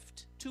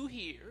swift to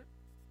hear,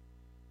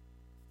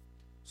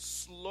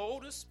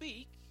 slow to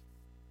speak,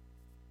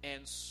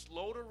 and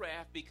slow to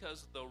wrath,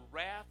 because the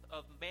wrath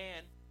of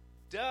man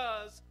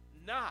does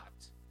not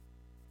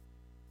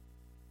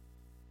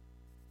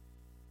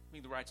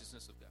mean the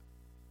righteousness of God.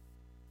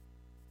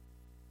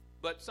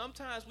 But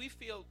sometimes we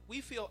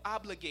feel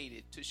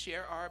obligated to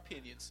share our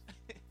opinions.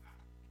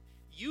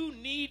 You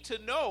need to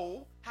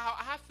know how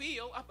I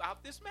feel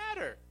about this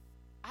matter.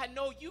 I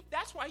know you.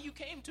 That's why you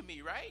came to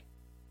me, right?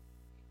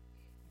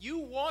 You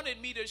wanted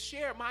me to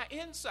share my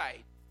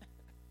insight.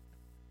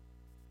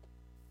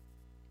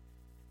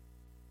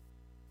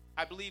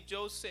 I believe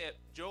Job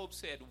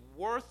said,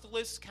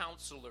 worthless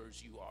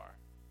counselors you are.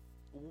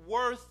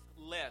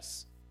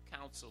 Worthless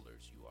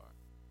counselors you are.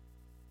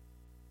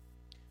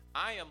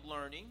 I am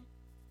learning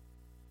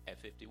at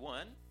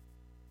 51,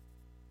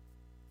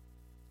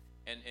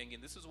 and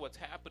again, this is what's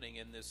happening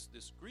in this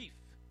grief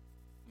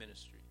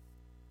ministry.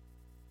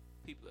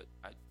 People,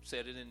 I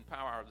said it in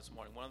Power Hour this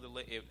morning. One of the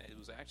it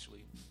was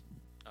actually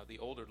the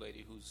older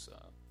lady who's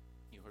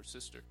her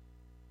sister.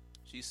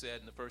 She said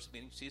in the first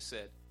meeting, she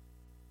said,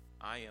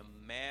 I am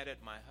mad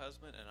at my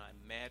husband and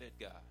I'm mad at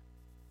God.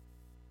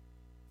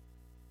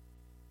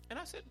 And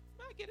I said,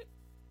 I get it.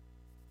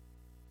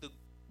 The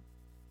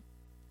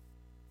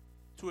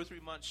 2 or 3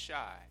 months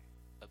shy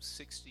of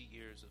 60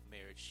 years of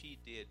marriage, he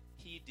did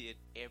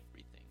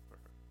everything for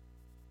her.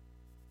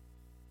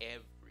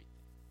 Everything.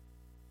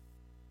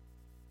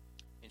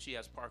 And she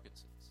has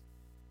Parkinson's.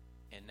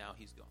 And now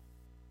he's gone.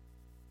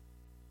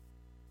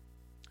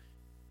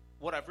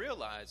 What I've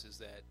realized is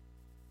that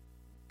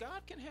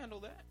God can handle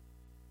that.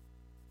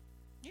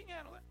 He can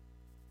handle it.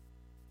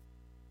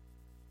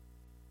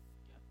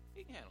 Yeah,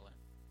 he can handle it.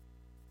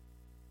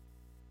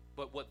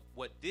 But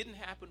what didn't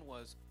happen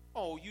was,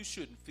 oh, you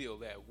shouldn't feel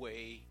that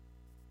way.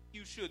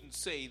 You shouldn't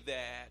say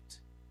that.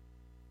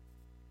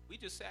 We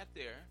just sat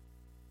there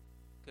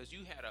because you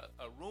had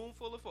a room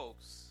full of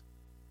folks.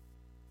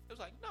 It was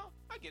like, no,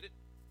 I get it.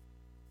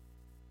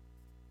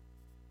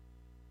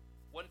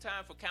 Wasn't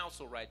time for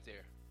counsel right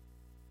there.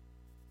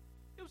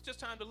 It was just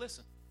time to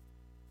listen.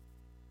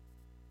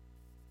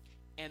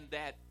 And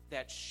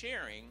that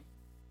sharing,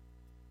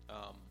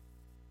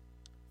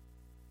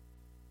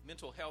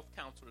 mental health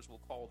counselors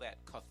will call that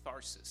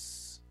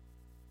catharsis,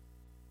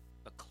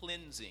 a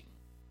cleansing.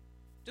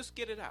 Just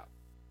get it out.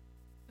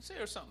 And say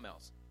there's something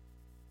else.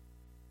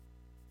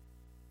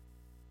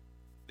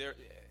 There,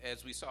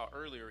 as we saw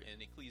earlier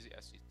in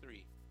Ecclesiastes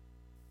 3,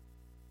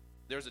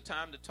 there's a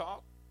time to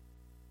talk.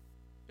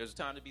 There's a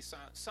time to be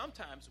silent.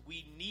 Sometimes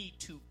we need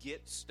to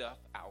get stuff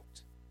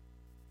out.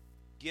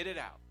 Get it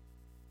out.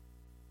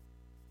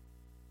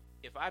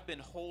 If I've been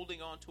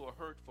holding on to a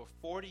hurt for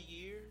 40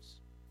 years,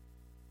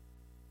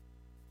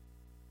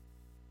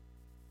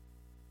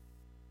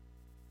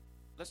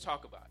 let's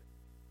talk about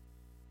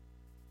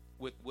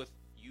it. With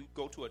you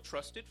go to a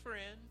trusted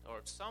friend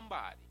or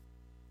somebody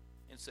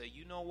and say,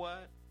 you know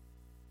what?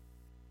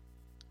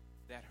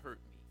 That hurt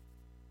me.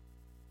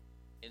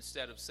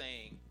 Instead of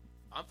saying,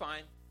 I'm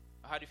fine.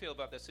 How do you feel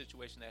about that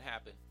situation that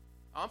happened?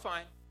 I'm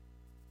fine.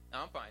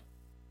 I'm fine.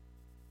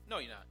 No,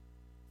 you're not.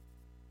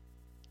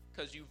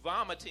 Because you're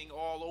vomiting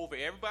all over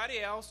everybody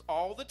else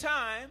all the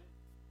time.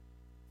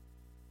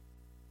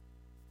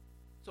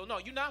 So, no,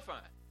 you're not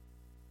fine.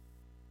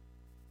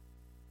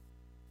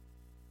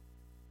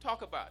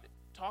 Talk about it.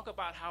 Talk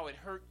about how it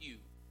hurt you.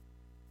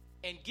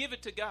 And give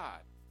it to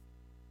God.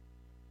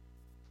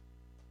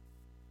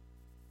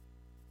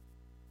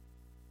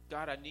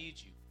 God, I need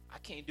you. I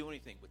can't do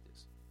anything with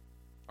this.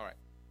 All right.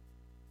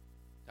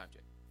 Time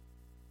check.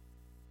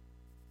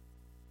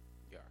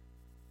 You are.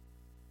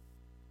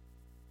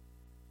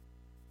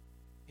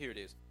 Here it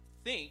is.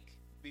 Think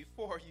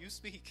before you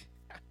speak.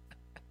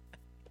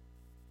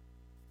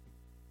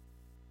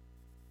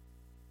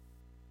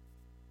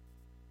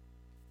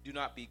 Do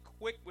not be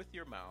quick with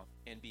your mouth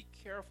and be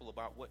careful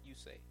about what you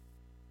say.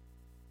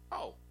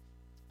 Oh,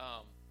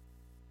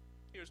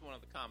 here's one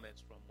of the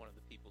comments from one of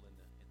the people in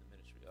the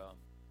ministry.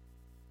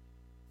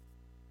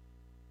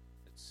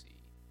 Let's see.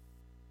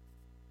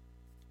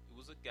 It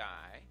was a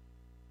guy.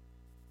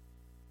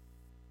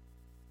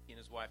 He and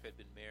his wife had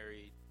been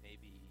married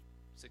maybe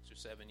 6 or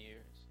 7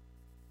 years,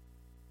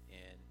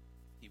 and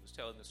he was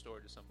telling the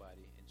story to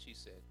somebody, and she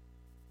said,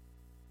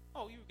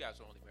 "Oh, you guys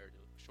are only married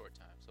a short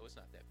time, so it's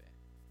not that bad."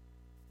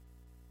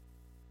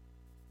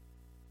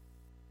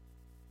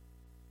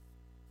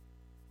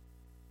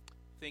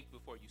 Think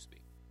before you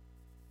speak.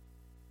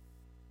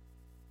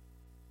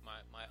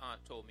 My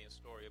aunt told me a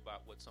story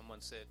about what someone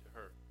said to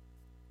her.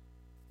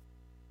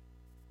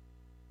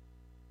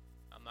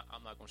 I'm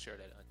not going to share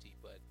that, Auntie,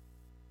 but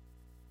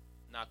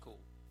not cool.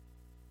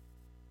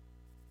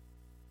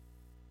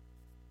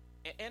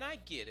 And I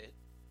get it.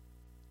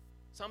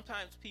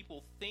 Sometimes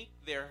people think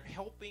they're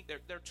helping,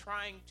 they're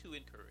trying to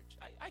encourage.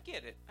 I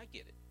get it. I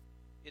get it.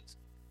 It's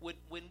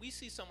when we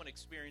see someone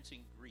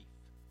experiencing grief,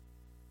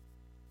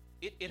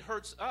 it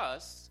hurts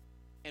us,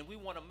 and we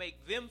want to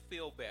make them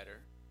feel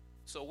better.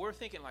 So we're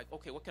thinking like,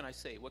 okay, what can I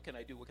say? What can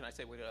I do? What can I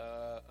say?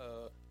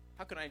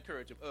 How can I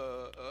encourage him?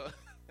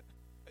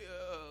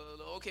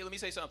 Okay, let me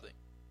say something.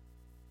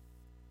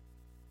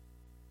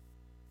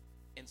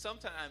 And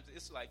sometimes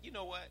it's like, you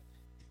know what?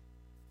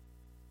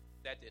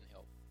 That didn't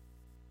help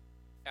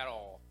at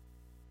all.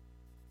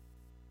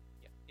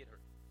 Yeah, it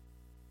hurt.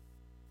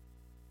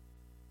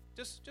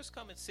 Just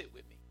come and sit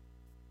with me.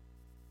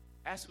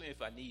 Ask me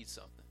if I need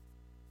something.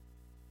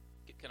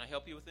 Can I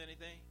help you with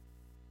anything?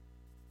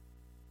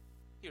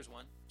 Here's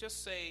one.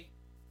 Just say,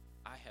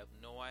 I have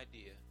no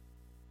idea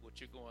what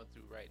you're going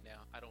through right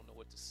now. I don't know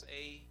what to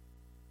say,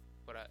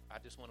 but I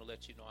just want to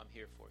let you know I'm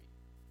here for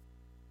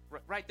you.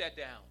 Write that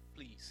down,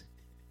 please.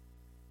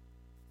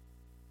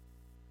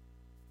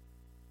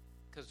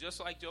 Because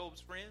just like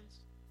Job's friends,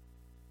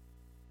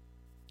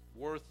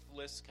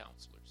 worthless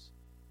counselors.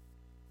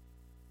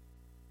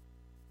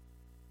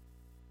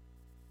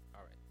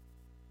 All right.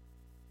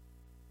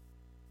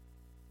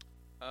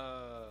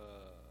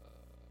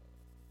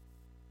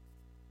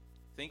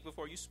 Think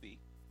before you speak.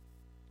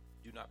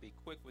 Do not be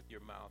quick with your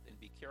mouth, and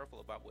be careful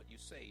about what you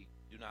say.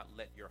 Do not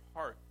let your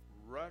heart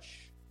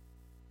rush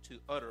to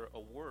utter a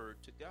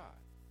word to God.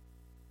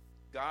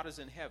 God is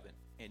in heaven,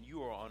 and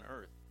you are on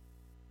earth.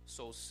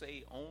 So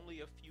say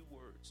only a few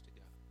words to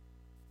God.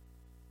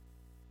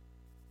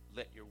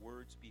 Let your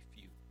words be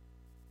few.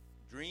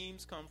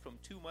 Dreams come from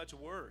too much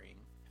worrying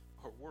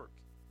or work,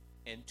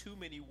 and too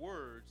many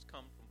words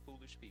come from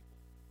foolish people.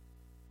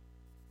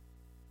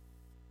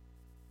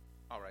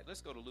 All right,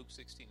 let's go to Luke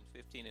 16 and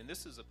 15. And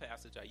this is a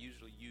passage I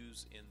usually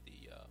use in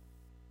the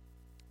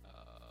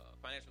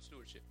financial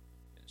stewardship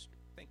ministry.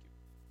 Thank you.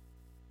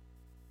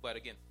 But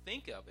again,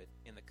 think of it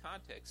in the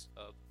context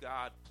of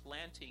God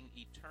planting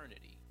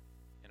eternity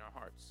in our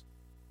hearts.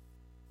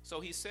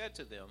 So he said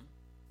to them,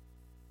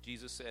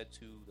 Jesus said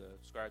to the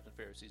scribes and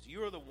Pharisees,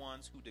 you are the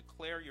ones who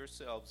declare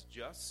yourselves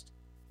just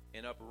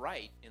and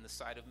upright in the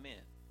sight of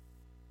men.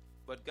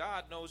 But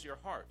God knows your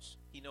hearts.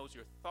 He knows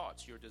your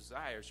thoughts, your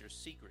desires, your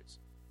secrets.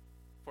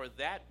 For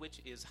that which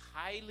is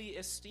highly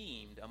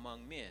esteemed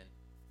among men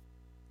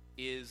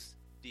is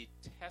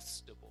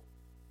detestable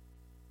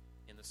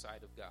in the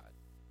sight of God.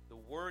 The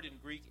word in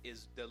Greek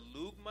is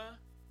delugma,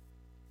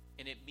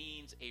 and it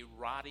means a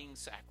rotting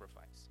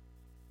sacrifice.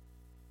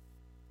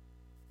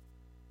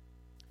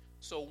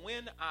 So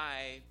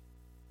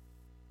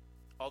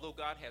although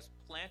God has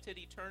planted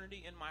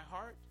eternity in my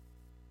heart,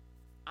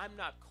 I'm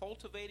not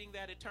cultivating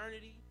that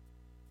eternity.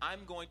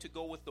 I'm going to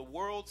go with the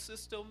world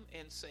system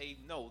and say,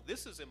 no,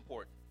 this is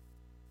important.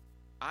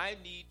 I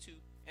need to,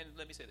 and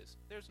let me say this,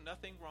 there's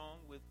nothing wrong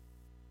with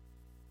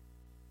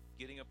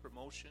getting a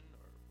promotion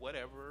or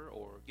whatever,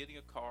 or getting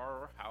a car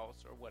or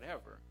house or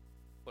whatever.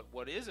 But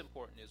what is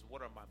important is,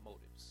 what are my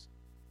motives?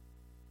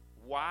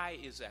 Why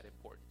is that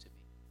important to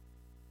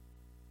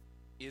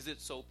me? Is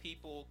it so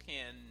people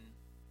can,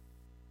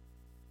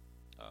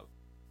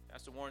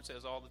 Pastor Warren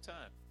says all the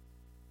time,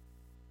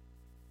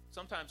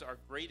 sometimes our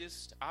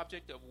greatest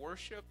object of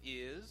worship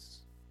is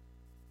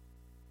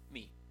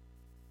me.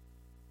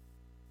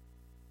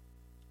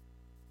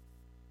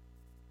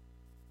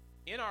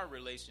 In our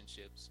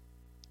relationships,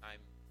 I've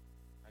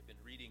been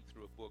reading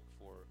through a book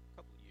for a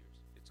couple of years.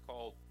 It's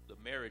called The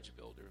Marriage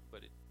Builder,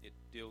 but it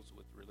deals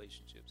with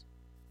relationships.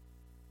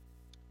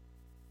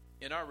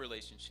 In our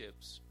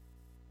relationships,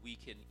 we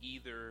can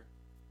either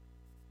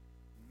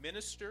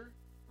minister,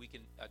 we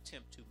can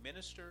attempt to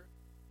minister,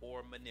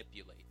 or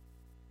manipulate.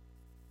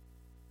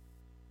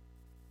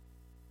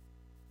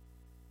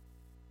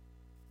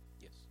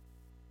 Yes.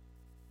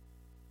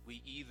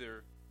 We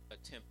either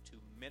attempt to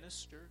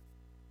minister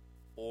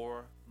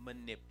or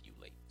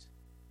manipulate.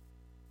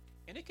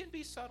 And it can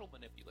be subtle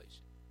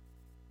manipulation.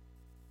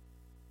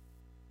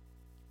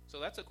 So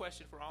that's a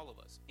question for all of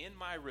us. In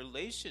my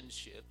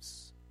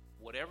relationships,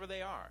 whatever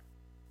they are,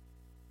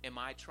 am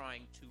I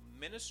trying to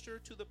minister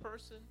to the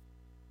person,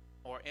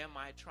 or am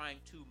I trying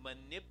to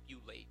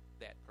manipulate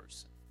that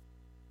person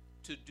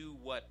to do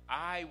what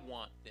I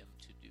want them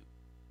to do?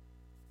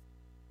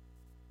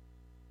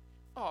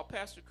 Oh,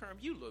 Pastor Kerm,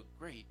 you look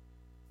great.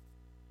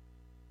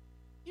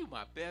 You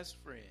my best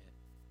friend.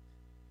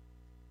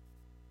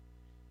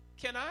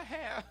 Can I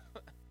have...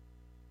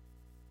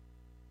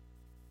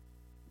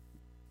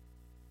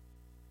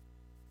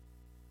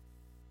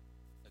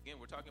 Again,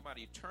 we're talking about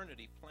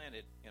eternity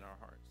planted in our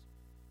hearts.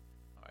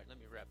 All right, let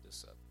me wrap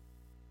this up.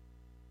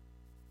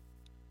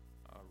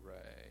 All right.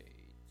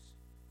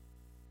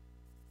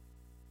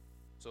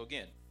 So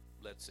again,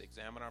 let's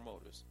examine our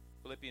motives.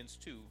 Philippians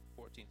 2,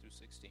 14 through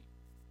 16.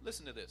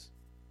 Listen to this.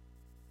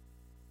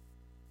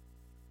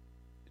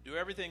 Do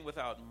everything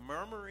without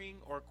murmuring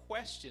or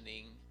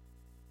questioning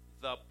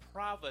the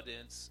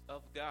providence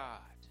of God.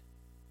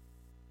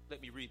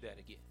 Let me read that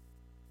again.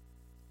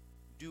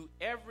 Do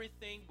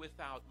everything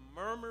without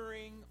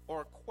murmuring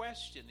or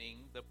questioning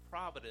the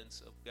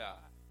providence of God.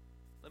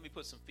 Let me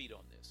put some feet on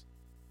this.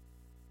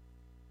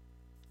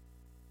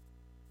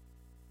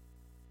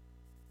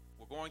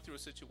 We're going through a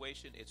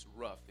situation, it's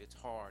rough, it's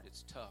hard,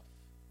 it's tough,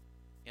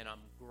 and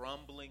I'm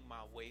grumbling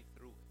my way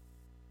through it.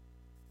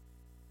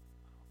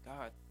 Oh,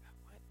 God,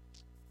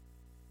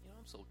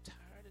 I'm so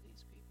tired of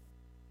these people.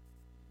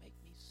 They make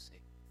me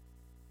sick.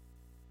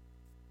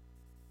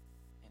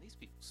 And these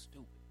people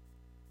stupid.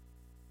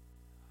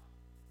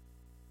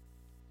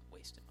 I'm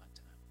wasting my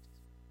time with these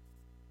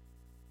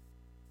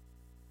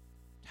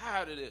people.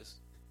 Tired of this.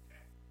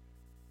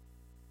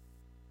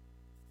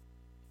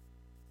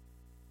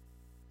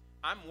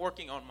 I'm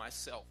working on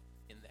myself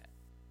in that.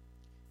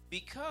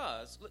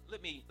 Because,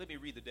 let me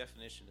read the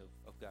definition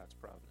of God's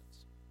providence.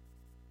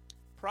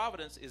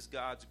 Providence is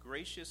God's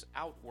gracious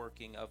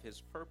outworking of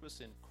his purpose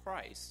in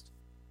Christ,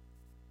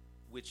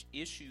 which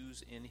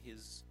issues in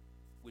his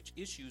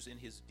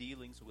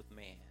dealings with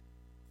man.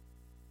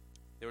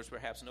 There is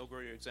perhaps no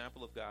greater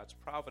example of God's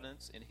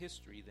providence in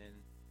history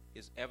than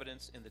is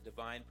evidence in the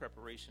divine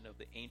preparation of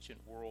the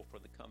ancient world for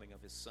the coming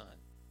of his Son.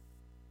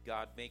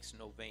 God makes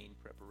no vain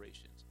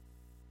preparations.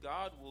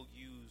 God will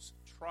use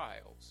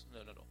trials.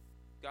 No.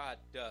 God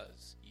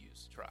does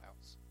use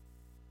trials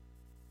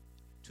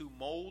to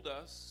mold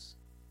us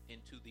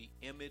into the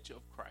image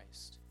of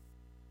Christ.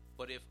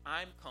 But if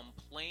I'm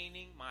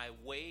complaining my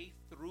way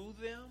through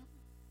them,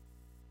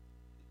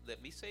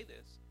 let me say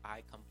this,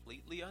 I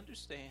completely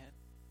understand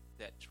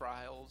that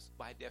trials,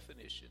 by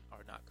definition,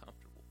 are not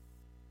comfortable.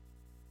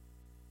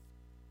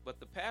 But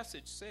the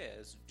passage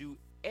says, do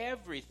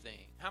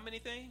everything. How many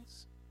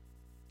things?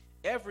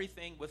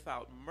 Everything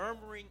without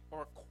murmuring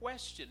or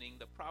questioning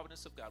the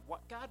providence of God.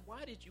 God,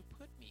 why did you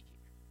put me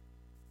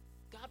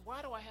here? God,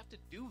 why do I have to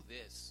do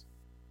this?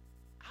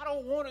 I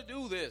don't want to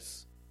do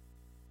this.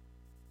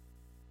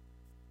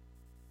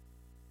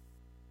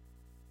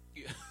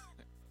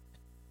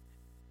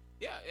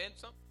 Yeah, and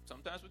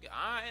sometimes we get,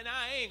 I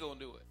ain't going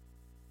to do it.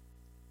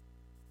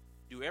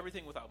 Do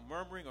everything without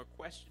murmuring or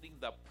questioning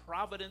the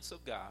providence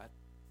of God,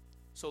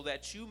 so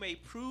that you may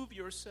prove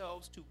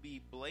yourselves to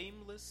be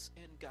blameless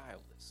and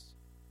guileless,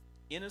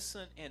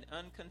 innocent and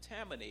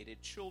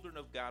uncontaminated, children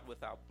of God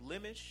without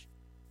blemish,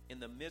 in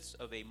the midst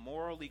of a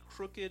morally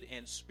crooked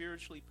and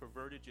spiritually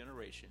perverted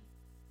generation,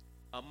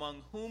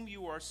 among whom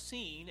you are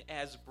seen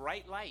as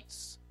bright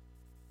lights,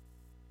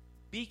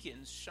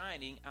 beacons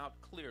shining out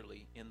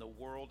clearly in the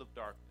world of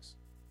darkness,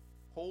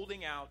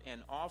 holding out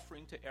and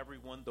offering to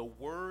everyone the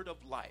word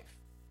of life,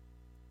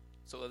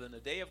 so that in the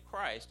day of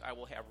Christ I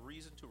will have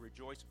reason to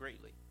rejoice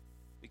greatly,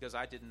 because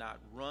I did not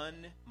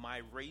run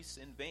my race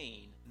in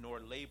vain, nor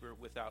labor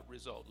without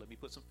result. Let me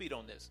put some feet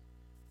on this.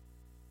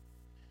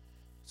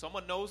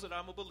 Someone knows that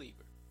I'm a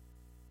believer.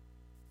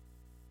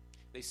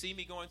 They see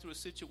me going through a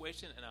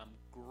situation and I'm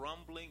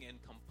grumbling and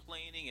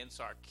complaining and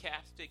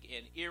sarcastic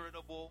and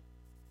irritable,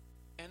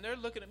 and they're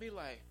looking at me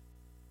like,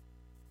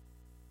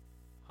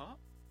 huh?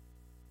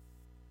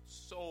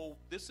 So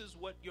this is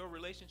what your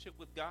relationship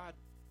with God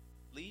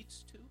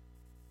leads to?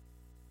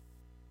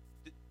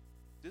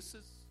 This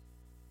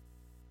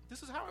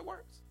is how it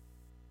works.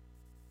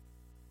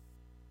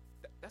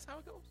 That's how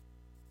it goes.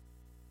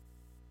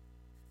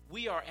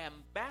 We are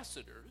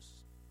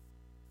ambassadors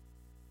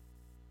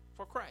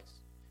for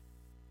Christ.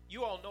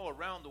 You all know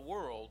around the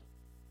world,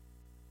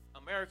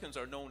 Americans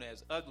are known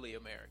as ugly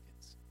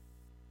Americans.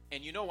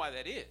 And you know why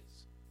that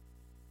is.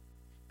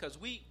 Because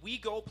we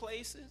go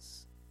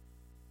places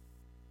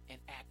and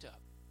act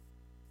up.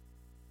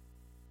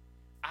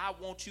 I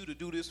want you to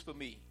do this for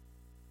me.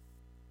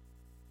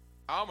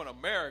 I'm an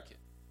American.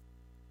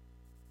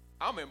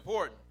 I'm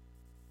important.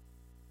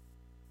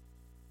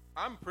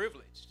 I'm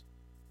privileged.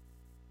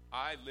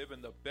 I live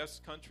in the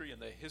best country in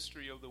the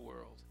history of the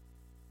world.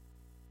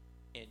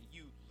 And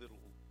you little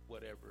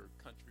whatever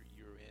country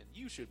you're in,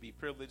 you should be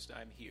privileged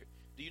I'm here.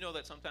 Do you know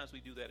that sometimes we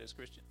do that as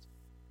Christians?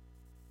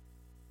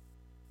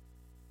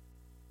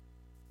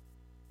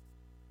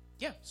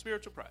 Yeah,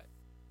 spiritual pride.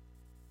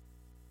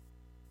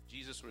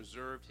 Jesus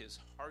reserved his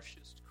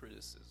harshest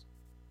criticism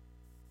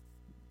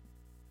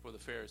for the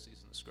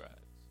Pharisees and the scribes,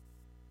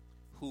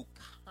 who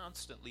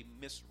constantly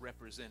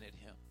misrepresented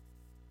him.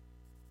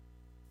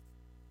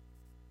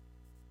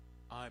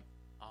 I'm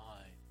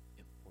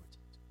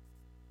important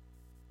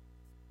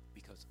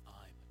because I'm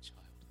a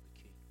child of the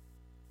King.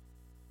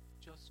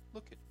 Just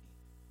look at me.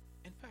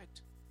 In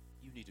fact,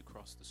 you need to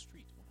cross the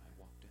street when I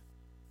walk down,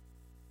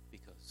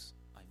 because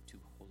I'm too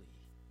holy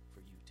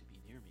for you to be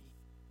near me.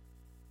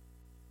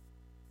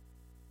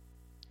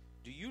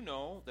 Do you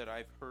know that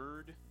I've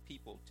heard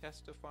people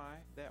testify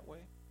that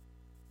way?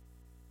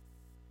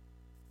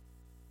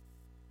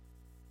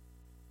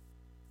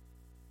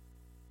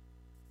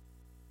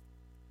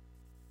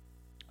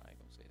 I ain't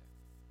gonna say that.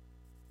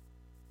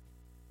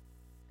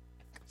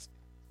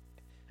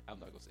 I'm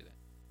not gonna say that.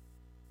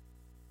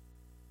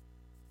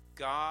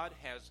 God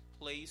has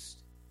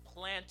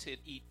planted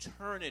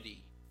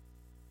eternity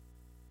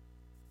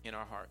in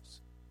our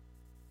hearts.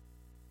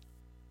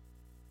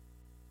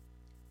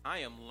 I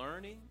am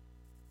learning.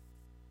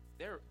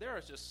 There are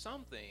just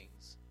some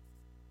things.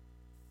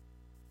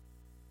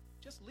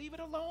 Just leave it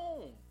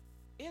alone.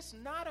 It's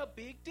not a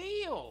big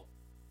deal.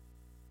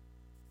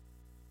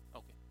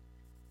 Okay.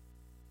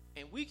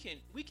 And we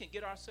can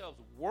get ourselves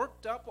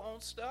worked up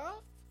on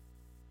stuff.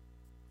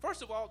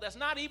 First of all, that's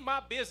not even my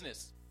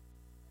business.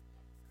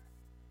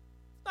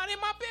 It's not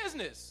in my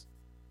business.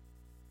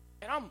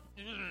 And I'm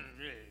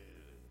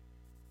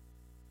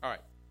all right.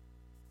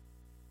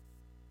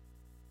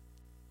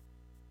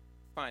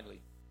 Finally,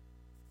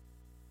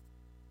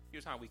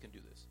 here's how we can do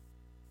this.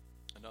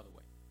 Another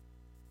way.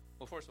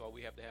 Well, first of all,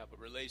 we have to have a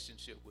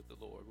relationship with the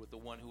Lord, with the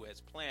one who has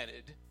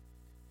planted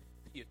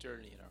the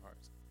eternity in our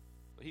hearts.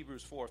 But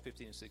Hebrews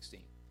 4:15 and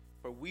 16.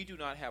 For we do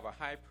not have a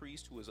high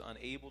priest who is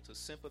unable to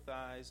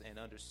sympathize and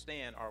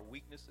understand our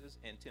weaknesses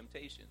and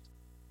temptations,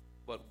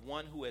 but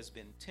one who has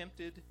been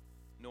tempted,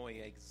 knowing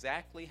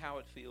exactly how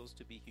it feels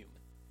to be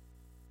human,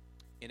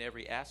 in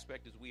every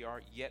aspect as we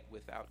are, yet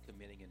without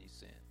committing any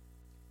sin.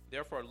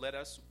 Therefore, let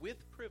us,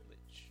 with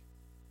privilege,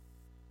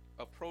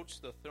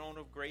 approach the throne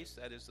of grace,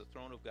 that is the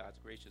throne of God's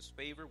gracious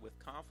favor, with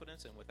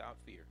confidence and without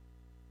fear,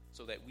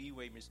 so that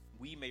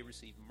we may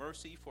receive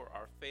mercy for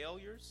our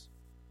failures.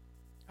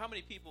 How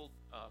many people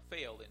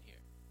fail in here?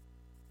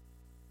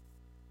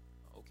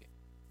 Okay.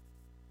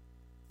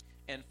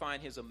 And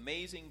find his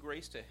amazing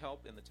grace to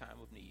help in the time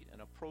of need,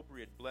 an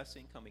appropriate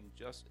blessing coming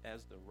just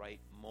as the right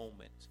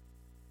moment.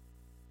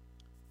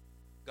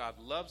 God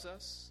loves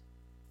us.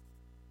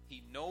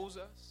 He knows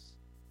us.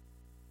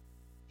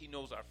 He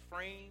knows our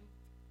frame.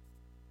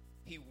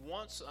 He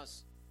wants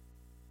us.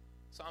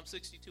 Psalm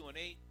 62 and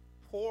 8,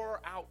 pour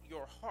out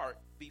your heart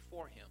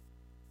before him.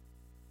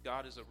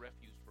 God is a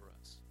refuge for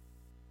us.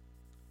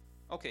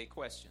 Okay,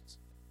 questions.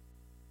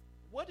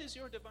 What is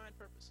your divine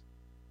purpose?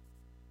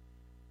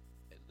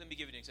 Let me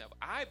give you an example.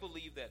 I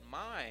believe that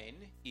mine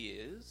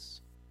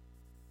is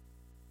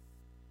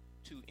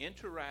to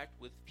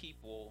interact with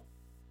people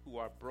who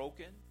are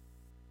broken,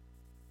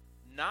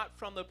 not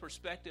from the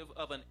perspective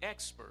of an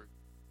expert,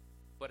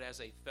 but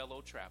as a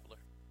fellow traveler.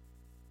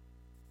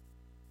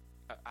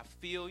 I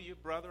feel you,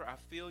 brother. I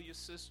feel you,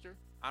 sister.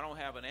 I don't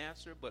have an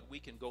answer, but we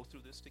can go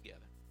through this together.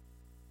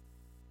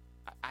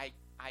 I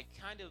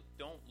kind of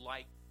don't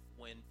like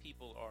when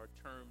people are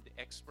termed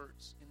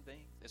experts in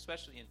things,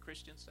 especially in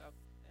Christian stuff.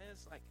 And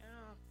it's like,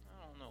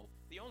 I don't know.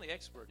 The only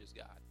expert is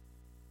God.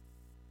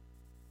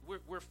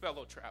 We're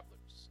fellow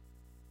travelers.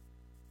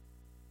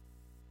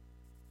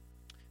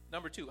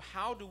 Number 2,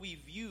 how do we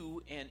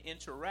view and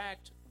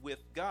interact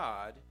with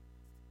God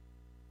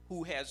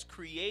who has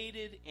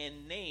created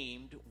and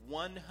named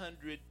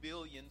 100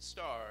 billion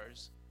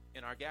stars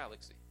in our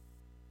galaxy?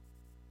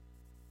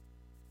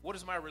 What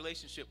is my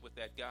relationship with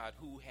that God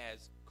who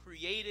has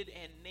created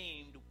and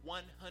named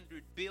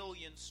 100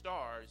 billion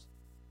stars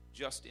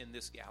just in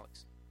this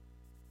galaxy?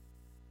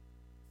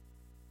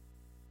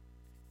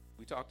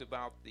 We talked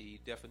about the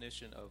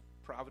definition of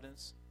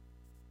providence.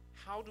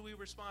 How do we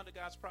respond to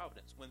God's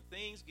providence? When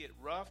things get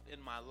rough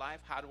in my life,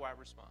 how do I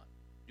respond?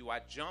 Do I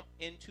jump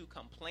into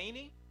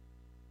complaining?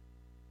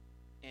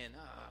 And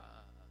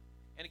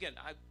again,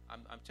 I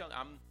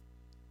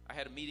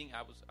had a meeting.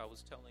 I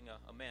was telling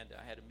Amanda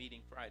I had a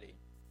meeting Friday,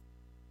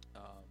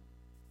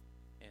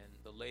 and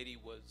the lady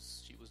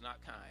was not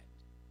kind,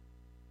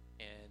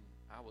 and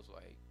I was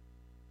like,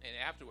 and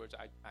afterwards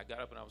I got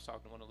up and I was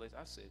talking to one of the ladies.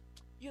 I said,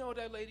 you know what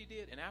that lady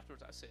did? And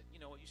afterwards I said, you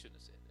know what, you shouldn't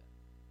have said that.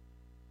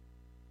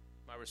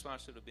 My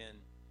response should have been,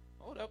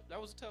 oh,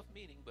 that was a tough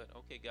meeting, but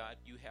okay, God,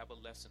 you have a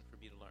lesson for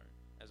me to learn.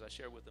 As I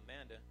shared with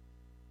Amanda,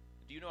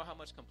 do you know how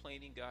much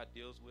complaining God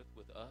deals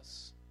with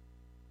us?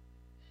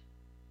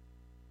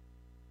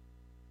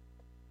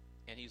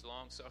 And he's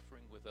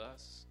long-suffering with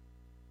us.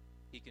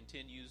 He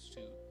continues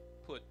to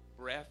put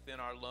breath in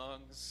our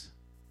lungs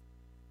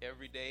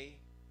every day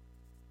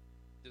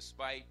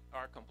despite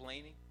our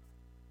complaining.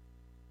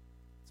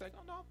 It's like,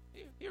 oh no,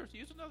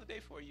 here's another day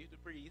for you to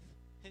breathe.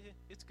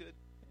 It's good.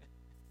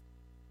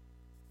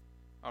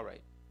 All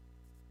right.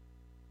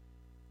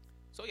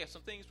 So yeah,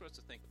 some things for us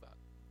to think about.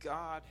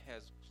 God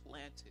has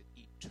planted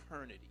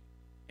eternity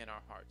in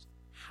our hearts.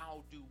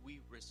 How do we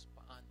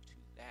respond to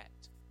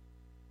that?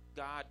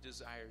 God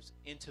desires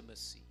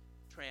intimacy,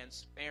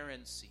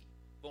 transparency,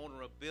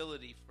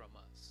 vulnerability from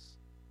us.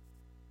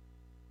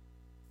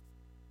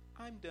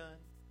 I'm done.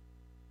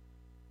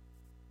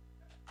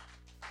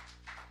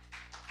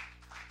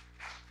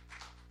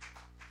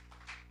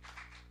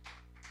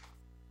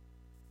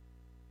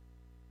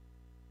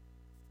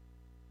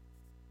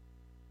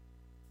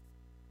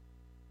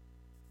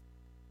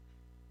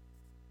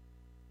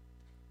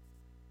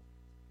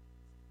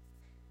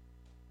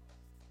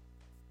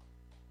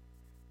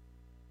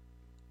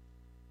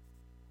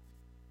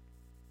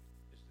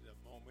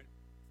 Moment,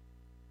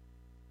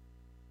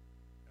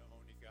 the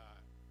only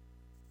God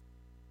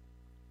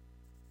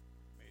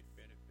made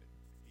benefit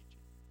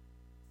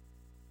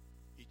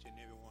each and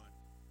every one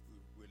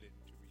who's willing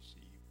to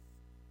receive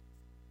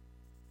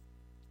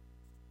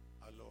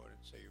our Lord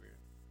and Savior.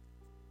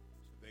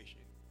 Salvation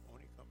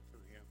only comes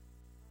through him.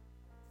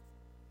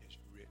 It's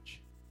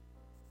rich,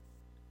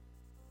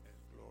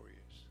 it's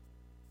glorious,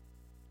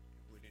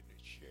 and willing to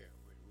share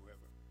with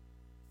whoever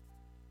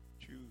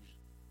choose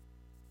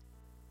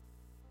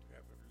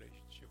have a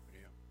relationship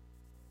with him.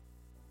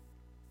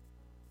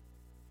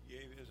 He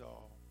gave his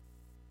all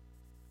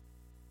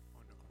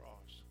on the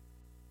cross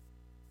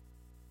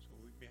so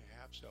we may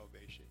have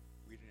salvation.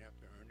 We didn't have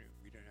to earn it.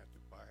 We didn't have to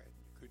buy it.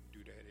 You couldn't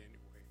do that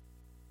anyway.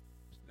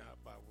 It's not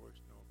by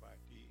works nor by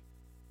deed,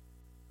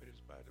 but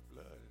it's by the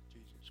blood of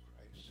Jesus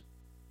Christ.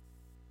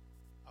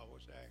 I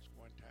was asked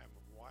one time,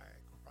 why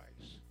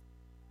Christ?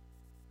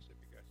 I said,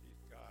 because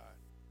he's God.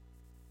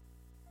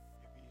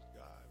 If he's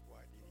God,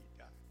 why did he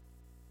die?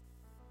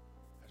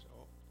 I said,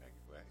 oh, thank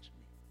you for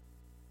asking me.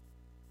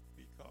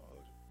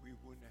 Because we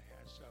wouldn't have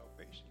had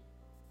salvation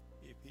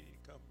if he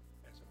didn't come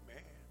as a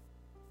man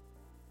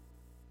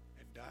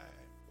and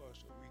died for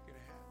us so we can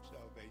have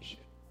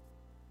salvation.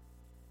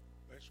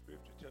 But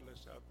scripture tells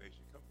us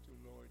salvation comes through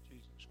Lord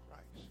Jesus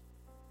Christ.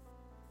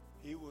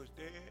 He was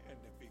there in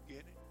the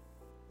beginning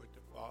with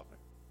the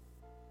Father.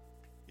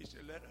 He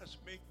said, let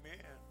us make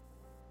man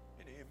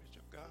in the image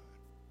of God.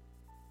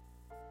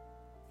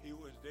 He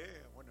was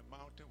there when the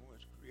mountain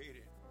was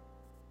created,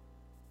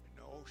 and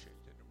the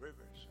oceans and the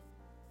rivers.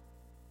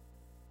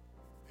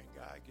 And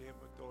God gave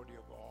him authority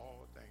over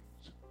all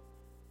things,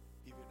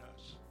 even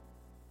us.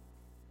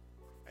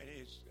 And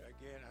he's,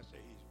 again, I say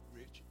he's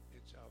rich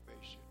in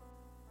salvation.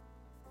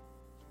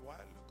 So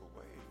why look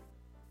away?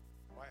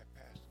 Why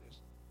pass this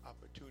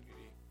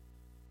opportunity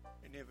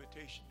an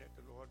invitation that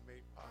the Lord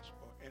made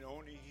possible. And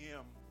only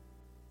Him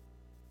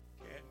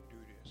can do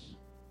this.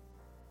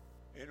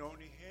 And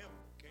only Him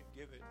can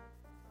give it.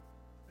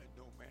 And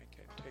no man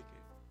can take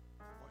it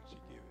once He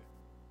give it.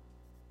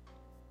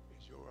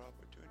 It's your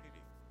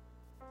opportunity.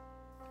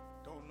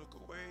 Don't look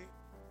away,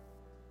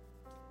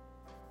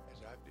 as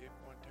I did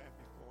one time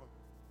before,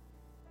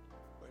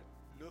 but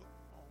look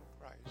on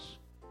Christ.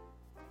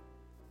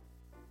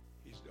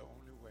 He's the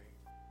only way.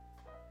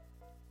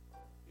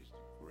 He's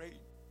great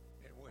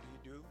at what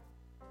He do.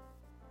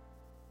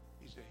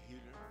 He's a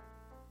healer.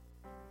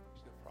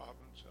 He's the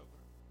problem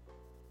solver.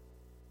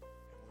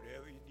 And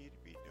whatever you need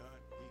to be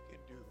done, He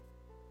can do.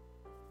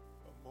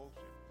 But most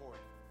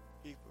important,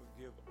 He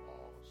forgive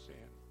all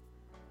sin.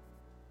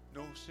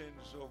 No sin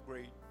is so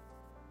great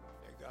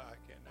that God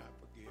cannot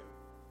forgive.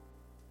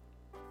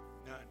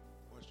 None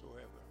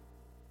whatsoever.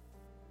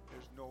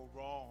 There's no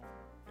wrong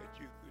that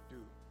you could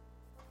do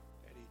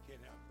that He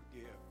cannot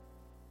forgive.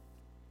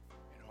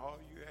 And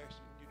all you're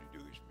asking you to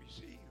do is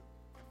receive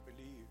and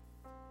believe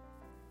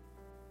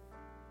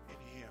in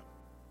Him.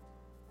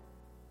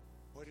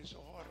 What is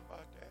so hard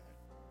about that?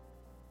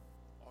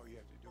 All you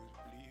have to do is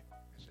believe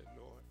and say,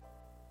 Lord,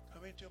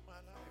 come into my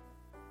life.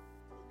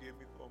 Forgive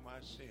me for my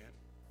sin.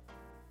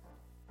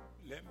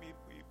 Let me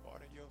be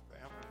part of your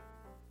family.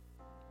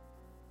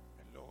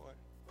 And Lord,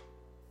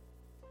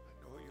 I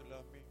know you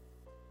love me.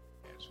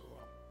 And so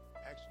I'm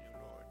asking you,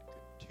 Lord, to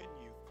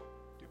continue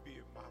to be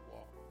in my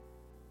walk.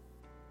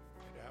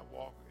 That I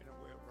walk in a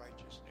way of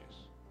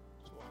righteousness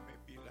so I may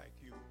be like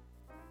you.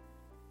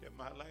 That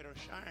my light will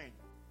shine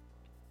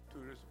to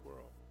this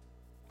world,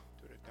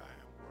 to the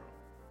dying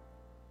world.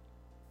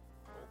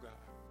 Oh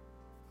God,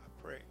 I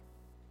pray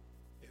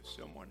if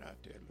someone out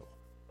there, Lord,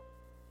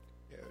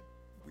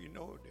 we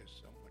know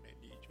there's someone that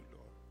needs you,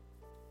 Lord.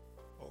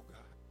 Oh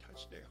God,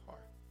 touch their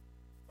heart.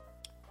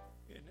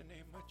 In the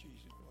name of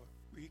Jesus, Lord,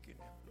 weaken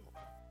them,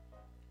 Lord.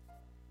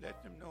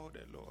 Let them know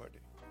that, Lord,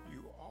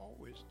 you are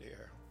always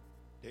there,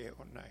 day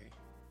or night.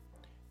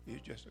 You're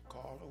just a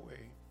call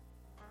away.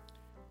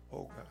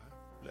 Oh God,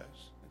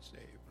 bless and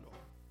save,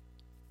 Lord.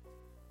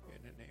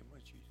 In the name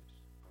of Jesus.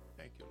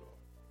 Thank you, Lord.